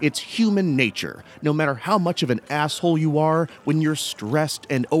Disney. It's human nature. No matter how much of an asshole you are, when you're stressed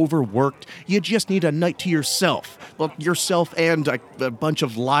and overworked, you just need a night to yourself. Well, yourself and a bunch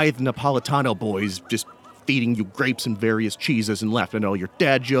of lithe Napolitano boys just feeding you grapes and various cheeses and laughing at all your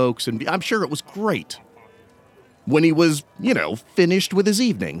dad jokes, and I'm sure it was great. When he was, finished with his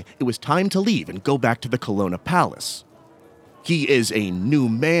evening, it was time to leave and go back to the Colonna Palace. He is a new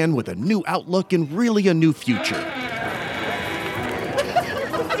man with a new outlook and really a new future.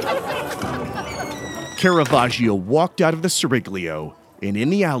 Caravaggio walked out of the Seraglio, and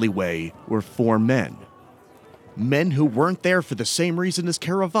in the alleyway were 4 men. Men who weren't there for the same reason as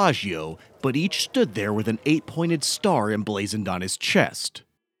Caravaggio, but each stood there with an 8-pointed star emblazoned on his chest.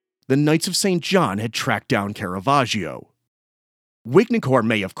 The Knights of St. John had tracked down Caravaggio. Wignacourt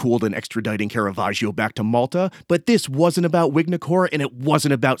may have cooled in extraditing Caravaggio back to Malta, but this wasn't about Wignacourt and it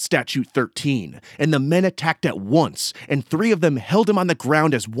wasn't about Statute 13. And the men attacked at once, and 3 of them held him on the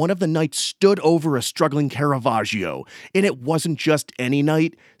ground as one of the knights stood over a struggling Caravaggio. And it wasn't just any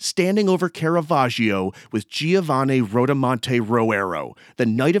knight. Standing over Caravaggio was Giovanni Rodamonte Roero, the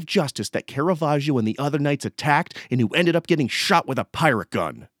Knight of Justice that Caravaggio and the other knights attacked and who ended up getting shot with a pirate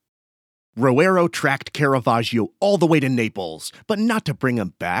gun. Roero tracked Caravaggio all the way to Naples, but not to bring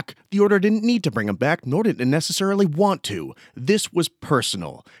him back. The order didn't need to bring him back, nor did it necessarily want to. This was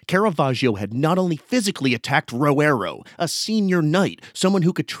personal. Caravaggio had not only physically attacked Roero, a senior knight, someone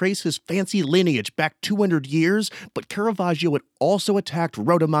who could trace his fancy lineage back 200 years, but Caravaggio had also attacked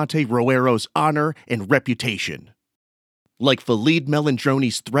Rodamonte Roero's honor and reputation. Like Felipe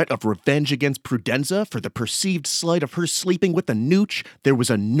Melandroni's threat of revenge against Prudenza for the perceived slight of her sleeping with a nooch, there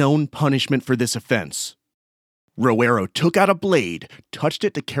was a known punishment for this offense. Roero took out a blade, touched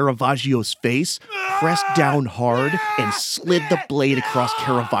it to Caravaggio's face, pressed down hard, and slid the blade across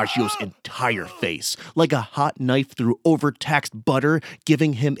Caravaggio's entire face, like a hot knife through overtaxed butter,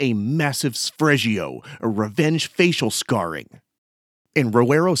 giving him a massive sfregio, a revenge facial scarring. And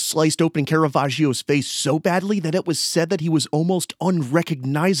Roero sliced open Caravaggio's face so badly that it was said that he was almost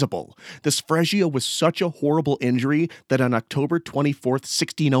unrecognizable. The sfregio was such a horrible injury that on October 24th,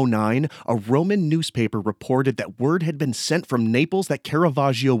 1609, a Roman newspaper reported that word had been sent from Naples that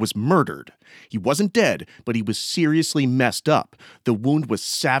Caravaggio was murdered. He wasn't dead, but he was seriously messed up. The wound was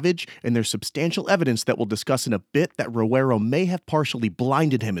savage, and there's substantial evidence that we'll discuss in a bit that Roero may have partially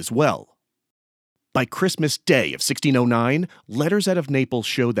blinded him as well. By Christmas Day of 1609, letters out of Naples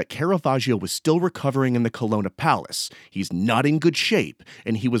showed that Caravaggio was still recovering in the Colonna Palace. He's not in good shape,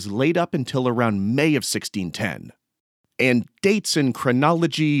 and he was laid up until around May of 1610. And dates and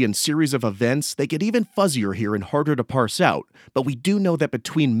chronology and series of events, they get even fuzzier here and harder to parse out, but we do know that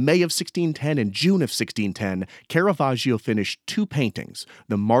between May of 1610 and June of 1610, Caravaggio finished 2 paintings,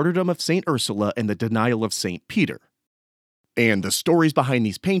 The Martyrdom of St. Ursula and The Denial of St. Peter. And the stories behind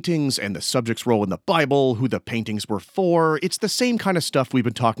these paintings and the subject's role in the Bible, who the paintings were for, it's the same kind of stuff we've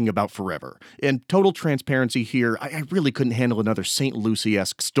been talking about forever. And total transparency here, I really couldn't handle another St.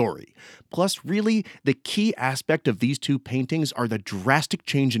 Lucy-esque story. Plus, really, the key aspect of these 2 paintings are the drastic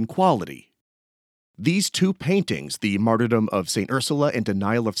change in quality. These 2 paintings, the Martyrdom of St. Ursula and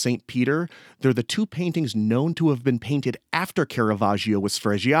Denial of St. Peter, they're the 2 paintings known to have been painted after Caravaggio was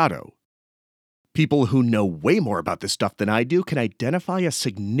sfregiato. People who know way more about this stuff than I do can identify a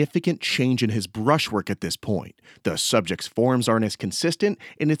significant change in his brushwork at this point. The subject's forms aren't as consistent,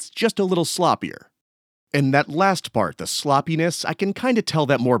 and it's just a little sloppier. And that last part, the sloppiness, I can kind of tell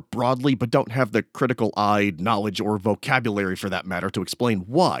that more broadly, but don't have the critical eye, knowledge, or vocabulary for that matter to explain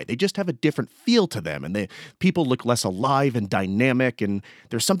why. They just have a different feel to them, and the people look less alive and dynamic, and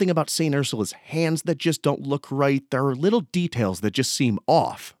there's something about St. Ursula's hands that just don't look right. There are little details that just seem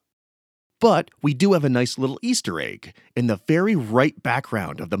off. But we do have a nice little Easter egg. In the very right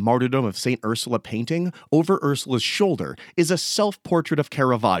background of the Martyrdom of St. Ursula painting, over Ursula's shoulder, is a self-portrait of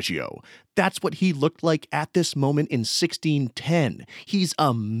Caravaggio. That's what he looked like at this moment in 1610. He's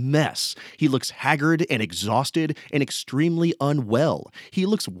a mess. He looks haggard and exhausted and extremely unwell. He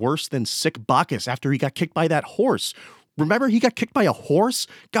looks worse than sick Bacchus after he got kicked by that horse. Remember, he got kicked by a horse?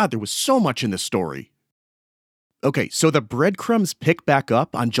 God, there was so much in this story. Okay, so the breadcrumbs pick back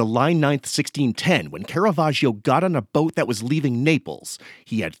up on July 9th, 1610, when Caravaggio got on a boat that was leaving Naples.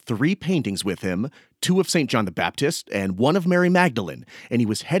 He had 3 paintings with him, 2 of St. John the Baptist and 1 of Mary Magdalene, and he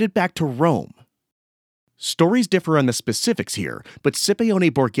was headed back to Rome. Stories differ on the specifics here, but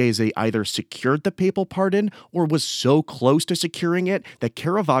Scipione Borghese either secured the papal pardon or was so close to securing it that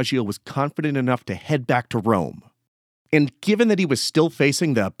Caravaggio was confident enough to head back to Rome. And given that he was still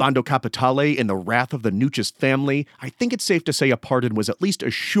facing the Bando Capitale and the wrath of the Nuccius family, I think it's safe to say a pardon was at least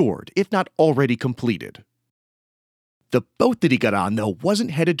assured, if not already completed. The boat that he got on, though,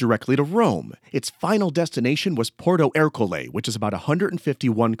 wasn't headed directly to Rome. Its final destination was Porto Ercole, which is about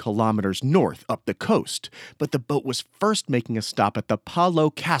 151 kilometers north up the coast. But the boat was first making a stop at the Palo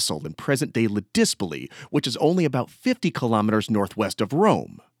Castle in present-day Ladispoli, which is only about 50 kilometers northwest of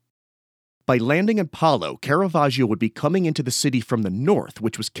Rome. By landing in Palo, Caravaggio would be coming into the city from the north,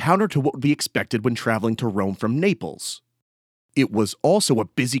 which was counter to what would be expected when traveling to Rome from Naples. It was also a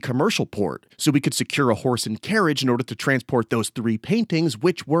busy commercial port, so we could secure a horse and carriage in order to transport those 3 paintings,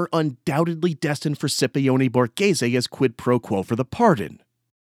 which were undoubtedly destined for Scipione Borghese as quid pro quo for the pardon.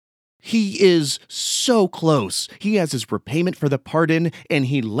 He is so close. He has his repayment for the pardon, and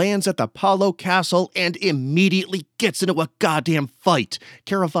he lands at the Palo Castle and immediately gets into a goddamn fight.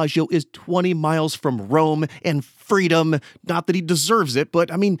 Caravaggio is 20 miles from Rome and freedom. Not that he deserves it,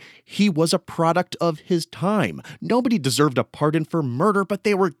 but, he was a product of his time. Nobody deserved a pardon for murder, but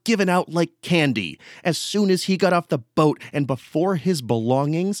they were given out like candy. As soon as he got off the boat and before his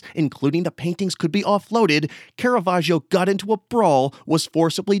belongings, including the paintings, could be offloaded, Caravaggio got into a brawl, was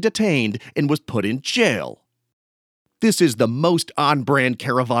forcibly detained, and was put in jail. This is the most on-brand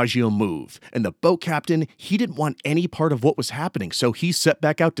Caravaggio move, and the boat captain, he didn't want any part of what was happening, so he set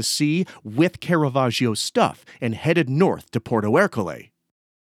back out to sea with Caravaggio's stuff and headed north to Porto Ercole.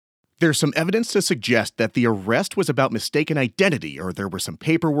 There's some evidence to suggest that the arrest was about mistaken identity, or there were some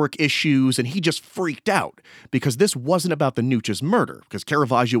paperwork issues, and he just freaked out, because this wasn't about the Nuccius murder, because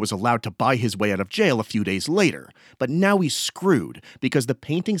Caravaggio was allowed to buy his way out of jail a few days later. But now he's screwed, because the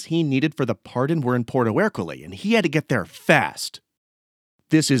paintings he needed for the pardon were in Porto Ercole, and he had to get there fast.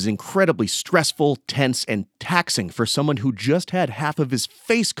 This is incredibly stressful, tense, and taxing for someone who just had half of his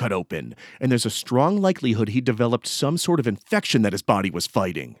face cut open, and there's a strong likelihood he developed some sort of infection that his body was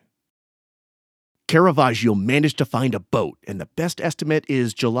fighting. Caravaggio managed to find a boat, and the best estimate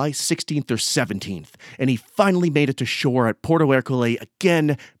is July 16th or 17th, and he finally made it to shore at Porto Ercole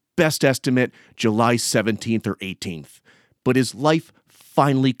again, best estimate, July 17th or 18th. But his life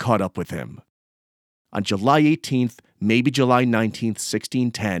finally caught up with him. On July 18th, maybe July 19th,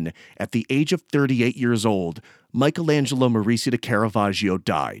 1610, at the age of 38 years old, Michelangelo Merici de Caravaggio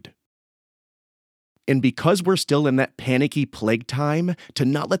died. And because we're still in that panicky plague time, to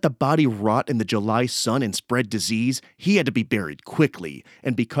not let the body rot in the July sun and spread disease, he had to be buried quickly.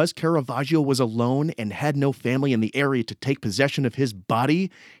 And because Caravaggio was alone and had no family in the area to take possession of his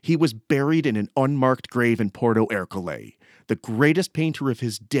body, he was buried in an unmarked grave in Porto Ercole. The greatest painter of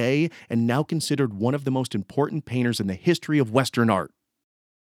his day, and now considered one of the most important painters in the history of Western art.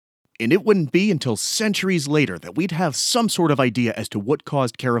 And it wouldn't be until centuries later that we'd have some sort of idea as to what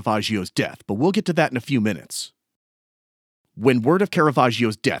caused Caravaggio's death, but we'll get to that in a few minutes. When word of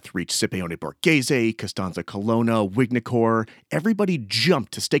Caravaggio's death reached Scipione Borghese, Costanza Colonna, Wignacourt, everybody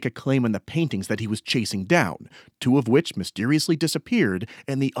jumped to stake a claim on the paintings that he was chasing down, 2 of which mysteriously disappeared,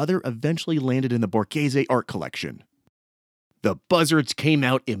 and the other eventually landed in the Borghese art collection. The buzzards came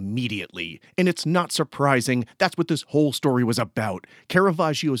out immediately, and it's not surprising. That's what this whole story was about.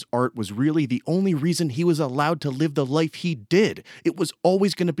 Caravaggio's art was really the only reason he was allowed to live the life he did. It was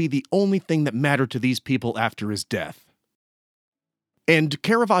always going to be the only thing that mattered to these people after his death. And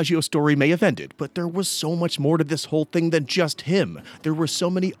Caravaggio's story may have ended, but there was so much more to this whole thing than just him. There were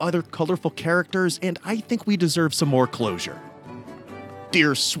so many other colorful characters, and I think we deserve some more closure.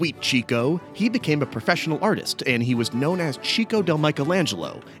 Dear sweet Chico, he became a professional artist, and he was known as Chico del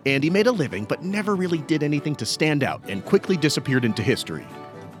Michelangelo, and he made a living but never really did anything to stand out and quickly disappeared into history.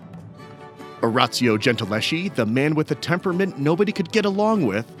 Orazio Gentileschi, the man with a temperament nobody could get along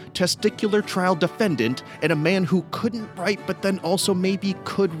with, testicular trial defendant, and a man who couldn't write but then also maybe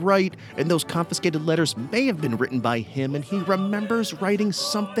could write, and those confiscated letters may have been written by him, and he remembers writing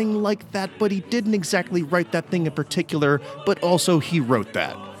something like that, but he didn't exactly write that thing in particular, but also he wrote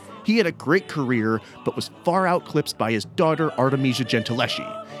that. He had a great career, but was far outclipped by his daughter Artemisia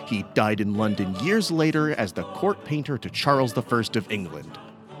Gentileschi. He died in London years later as the court painter to Charles I of England.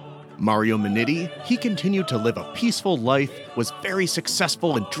 Mario Minetti, he continued to live a peaceful life, was very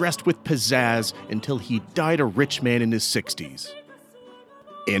successful and dressed with pizzazz until he died a rich man in his 60s.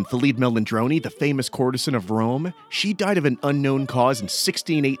 And Felice Melandroni, the famous courtesan of Rome, she died of an unknown cause in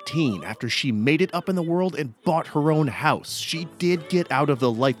 1618 after she made it up in the world and bought her own house. She did get out of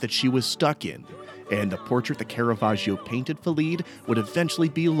the life that she was stuck in. And the portrait that Caravaggio painted Felice would eventually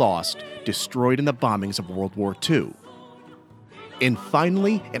be lost, destroyed in the bombings of World War II. And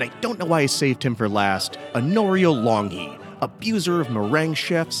finally, and I don't know why I saved him for last, Onorio Longhi, abuser of meringue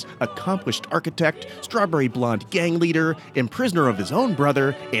chefs, accomplished architect, strawberry blonde gang leader, imprisoner of his own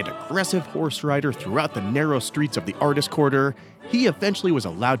brother, and aggressive horse rider throughout the narrow streets of the artist quarter. He eventually was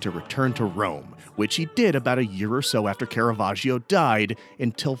allowed to return to Rome, which he did about a year or so after Caravaggio died,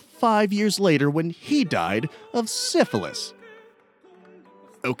 until 5 years later when he died of syphilis.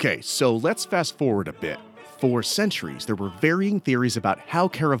 Okay, so let's fast forward a bit. For centuries, there were varying theories about how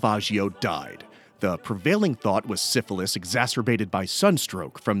Caravaggio died. The prevailing thought was syphilis exacerbated by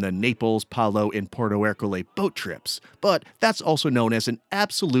sunstroke from the Naples, Paolo, and Porto Ercole boat trips, but that's also known as an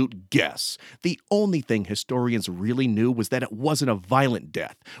absolute guess. The only thing historians really knew was that it wasn't a violent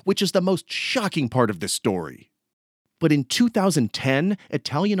death, which is the most shocking part of this story. But in 2010,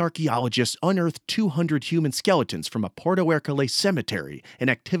 Italian archaeologists unearthed 200 human skeletons from a Porto Ercole cemetery, an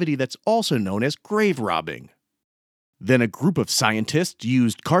activity that's also known as grave robbing. Then a group of scientists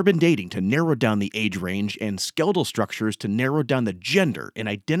used carbon dating to narrow down the age range and skeletal structures to narrow down the gender and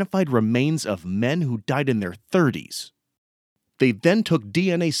identified remains of men who died in their 30s. They then took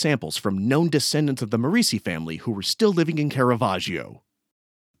DNA samples from known descendants of the Merisi family who were still living in Caravaggio.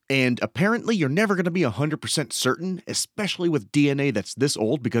 And apparently you're never going to be 100% certain, especially with DNA that's this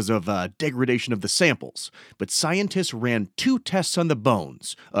old because of degradation of the samples. But scientists ran 2 tests on the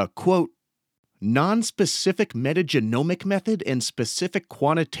bones, a quote, non-specific metagenomic method and specific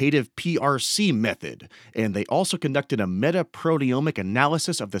quantitative PRC method. And they also conducted a metaproteomic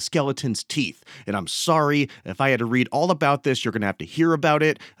analysis of the skeleton's teeth. And I'm sorry, if I had to read all about this, you're going to have to hear about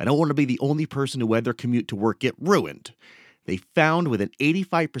it. I don't want to be the only person who had their commute to work get ruined. They found with an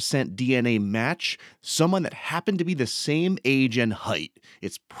 85% DNA match, someone that happened to be the same age and height.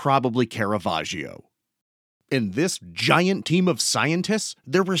 It's probably Caravaggio. In this giant team of scientists,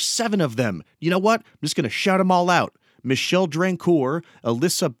 there were 7 of them. You know what? I'm just going to shout them all out. Michel Drancourt,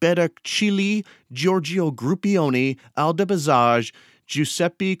 Elisabetta Chili, Giorgio Gruppioni, Alda Bazage,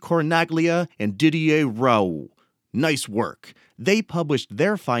 Giuseppe Cornaglia, and Didier Raoult. Nice work. They published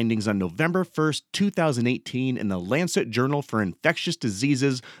their findings on November 1st, 2018 in the Lancet Journal for Infectious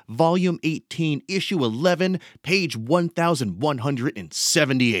Diseases, Volume 18, Issue 11, page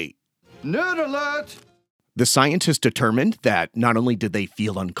 1178. Nerd alert! The scientists determined that not only did they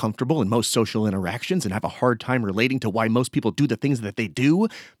feel uncomfortable in most social interactions and have a hard time relating to why most people do the things that they do,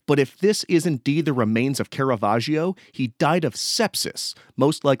 but if this is indeed the remains of Caravaggio, he died of sepsis,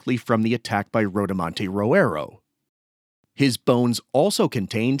 most likely from the attack by Rodomonte Roero. His bones also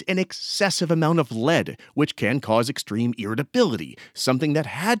contained an excessive amount of lead, which can cause extreme irritability, something that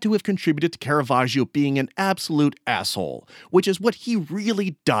had to have contributed to Caravaggio being an absolute asshole, which is what he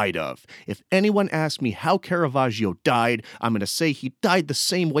really died of. If anyone asks me how Caravaggio died, I'm going to say he died the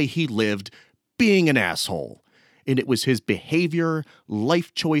same way he lived, being an asshole. And it was his behavior,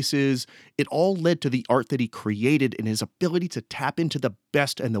 life choices, it all led to the art that he created and his ability to tap into the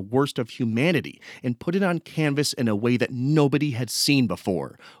best and the worst of humanity and put it on canvas in a way that nobody had seen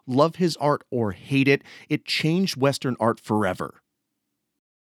before. Love his art or hate it, it changed Western art forever.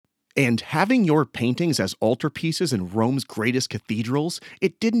 And having your paintings as altarpieces in Rome's greatest cathedrals,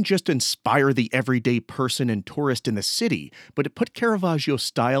 it didn't just inspire the everyday person and tourist in the city, but it put Caravaggio's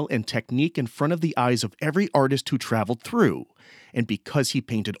style and technique in front of the eyes of every artist who traveled through. And because he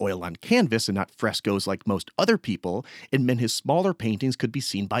painted oil on canvas and not frescoes like most other people, it meant his smaller paintings could be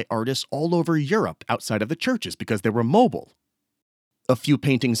seen by artists all over Europe outside of the churches because they were mobile. A few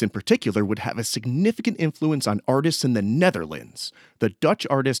paintings in particular would have a significant influence on artists in the Netherlands. The Dutch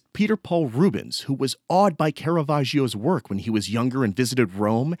artist Peter Paul Rubens, who was awed by Caravaggio's work when he was younger and visited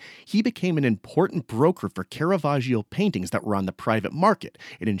Rome, he became an important broker for Caravaggio paintings that were on the private market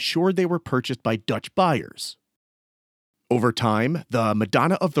and ensured they were purchased by Dutch buyers. Over time, the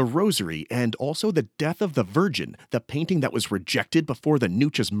Madonna of the Rosary and also the Death of the Virgin, the painting that was rejected before the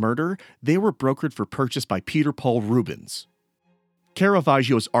Nuccia's murder, they were brokered for purchase by Peter Paul Rubens.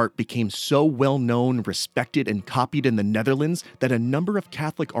 Caravaggio's art became so well known, respected, and copied in the Netherlands that a number of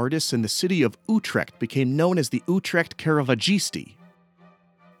Catholic artists in the city of Utrecht became known as the Utrecht Caravaggisti.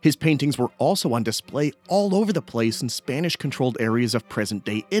 His paintings were also on display all over the place in Spanish-controlled areas of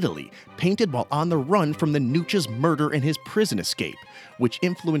present-day Italy, painted while on the run from the Nuccia's murder and his prison escape, which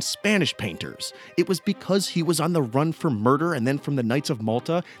influenced Spanish painters. It was because he was on the run from murder and then from the Knights of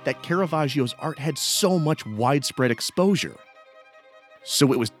Malta that Caravaggio's art had so much widespread exposure.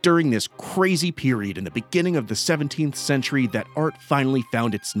 So it was during this crazy period in the beginning of the 17th century that art finally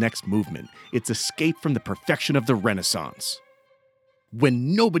found its next movement, its escape from the perfection of the Renaissance.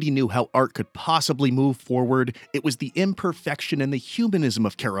 When nobody knew how art could possibly move forward, it was the imperfection and the humanism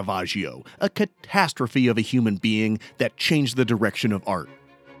of Caravaggio, a catastrophe of a human being, that changed the direction of art.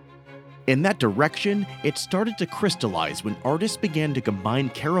 In that direction, it started to crystallize when artists began to combine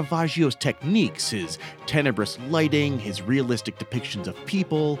Caravaggio's techniques, his tenebrous lighting, his realistic depictions of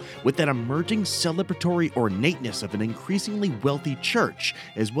people, with that emerging celebratory ornateness of an increasingly wealthy church,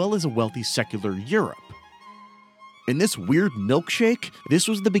 as well as a wealthy secular Europe. In this weird milkshake, this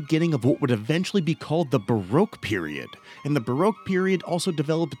was the beginning of what would eventually be called the Baroque period. And the Baroque period also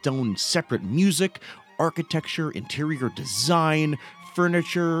developed its own separate music, architecture, interior design,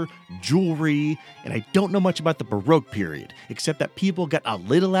 furniture, jewelry, and I don't know much about the Baroque period, except that people got a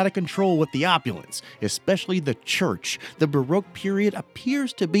little out of control with the opulence, especially the church. The Baroque period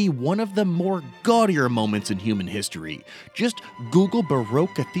appears to be one of the more gaudier moments in human history. Just Google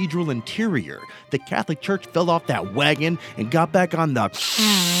Baroque cathedral interior. The Catholic Church fell off that wagon and got back on the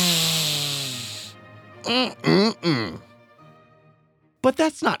But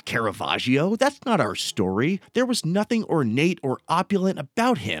that's not Caravaggio, that's not our story. There was nothing ornate or opulent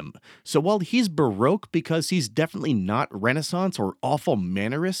about him. So while he's Baroque because he's definitely not Renaissance or awful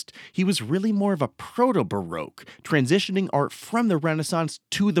Mannerist, he was really more of a proto-Baroque, transitioning art from the Renaissance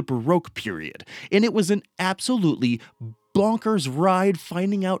to the Baroque period. And it was an absolutely bonkers ride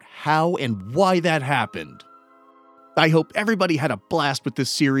finding out how and why that happened. I hope everybody had a blast with this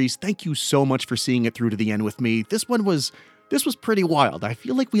series. Thank you so much for seeing it through to the end with me. This was pretty wild. I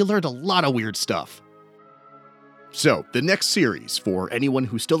feel like we learned a lot of weird stuff. So, the next series, for anyone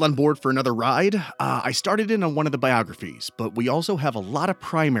who's still on board for another ride, I started in on one of the biographies, but we also have a lot of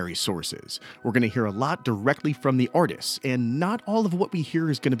primary sources. We're going to hear a lot directly from the artists, and not all of what we hear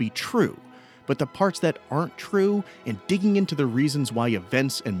is going to be true. But the parts that aren't true, and digging into the reasons why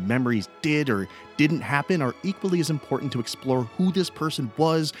events and memories did or didn't happen, are equally as important to explore who this person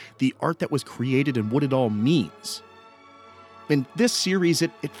was, the art that was created, and what it all means. In this series,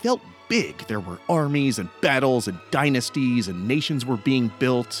 it felt big. There were armies and battles and dynasties and nations were being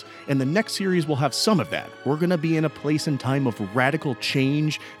built, and the next series will have some of that. We're going to be in a place and time of radical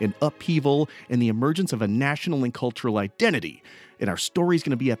change and upheaval and the emergence of a national and cultural identity, and our story's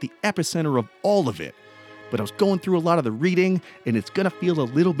going to be at the epicenter of all of it. But I was going through a lot of the reading, and it's going to feel a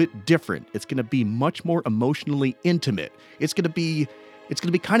little bit different. It's going to be much more emotionally intimate. It's going to be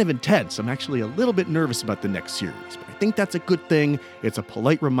kind of intense. I'm actually a little bit nervous about the next series, but I think that's a good thing. It's a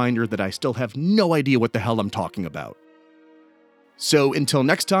polite reminder that I still have no idea what the hell I'm talking about. So until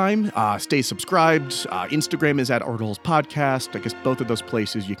next time, stay subscribed. Instagram is at Artholes Podcast. I guess both of those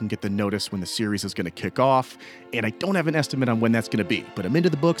places you can get the notice when the series is going to kick off. And I don't have an estimate on when that's going to be, but I'm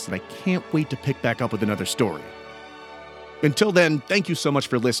into the books and I can't wait to pick back up with another story. Until then, thank you so much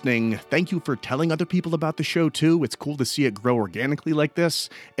for listening. Thank you for telling other people about the show, too. It's cool to see it grow organically like this.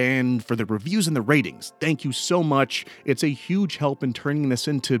 And for the reviews and the ratings, thank you so much. It's a huge help in turning this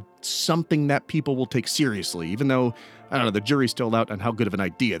into something that people will take seriously, even though, I don't know, the jury's still out on how good of an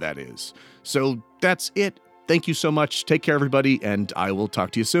idea that is. So that's it. Thank you so much. Take care, everybody, and I will talk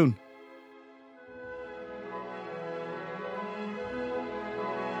to you soon.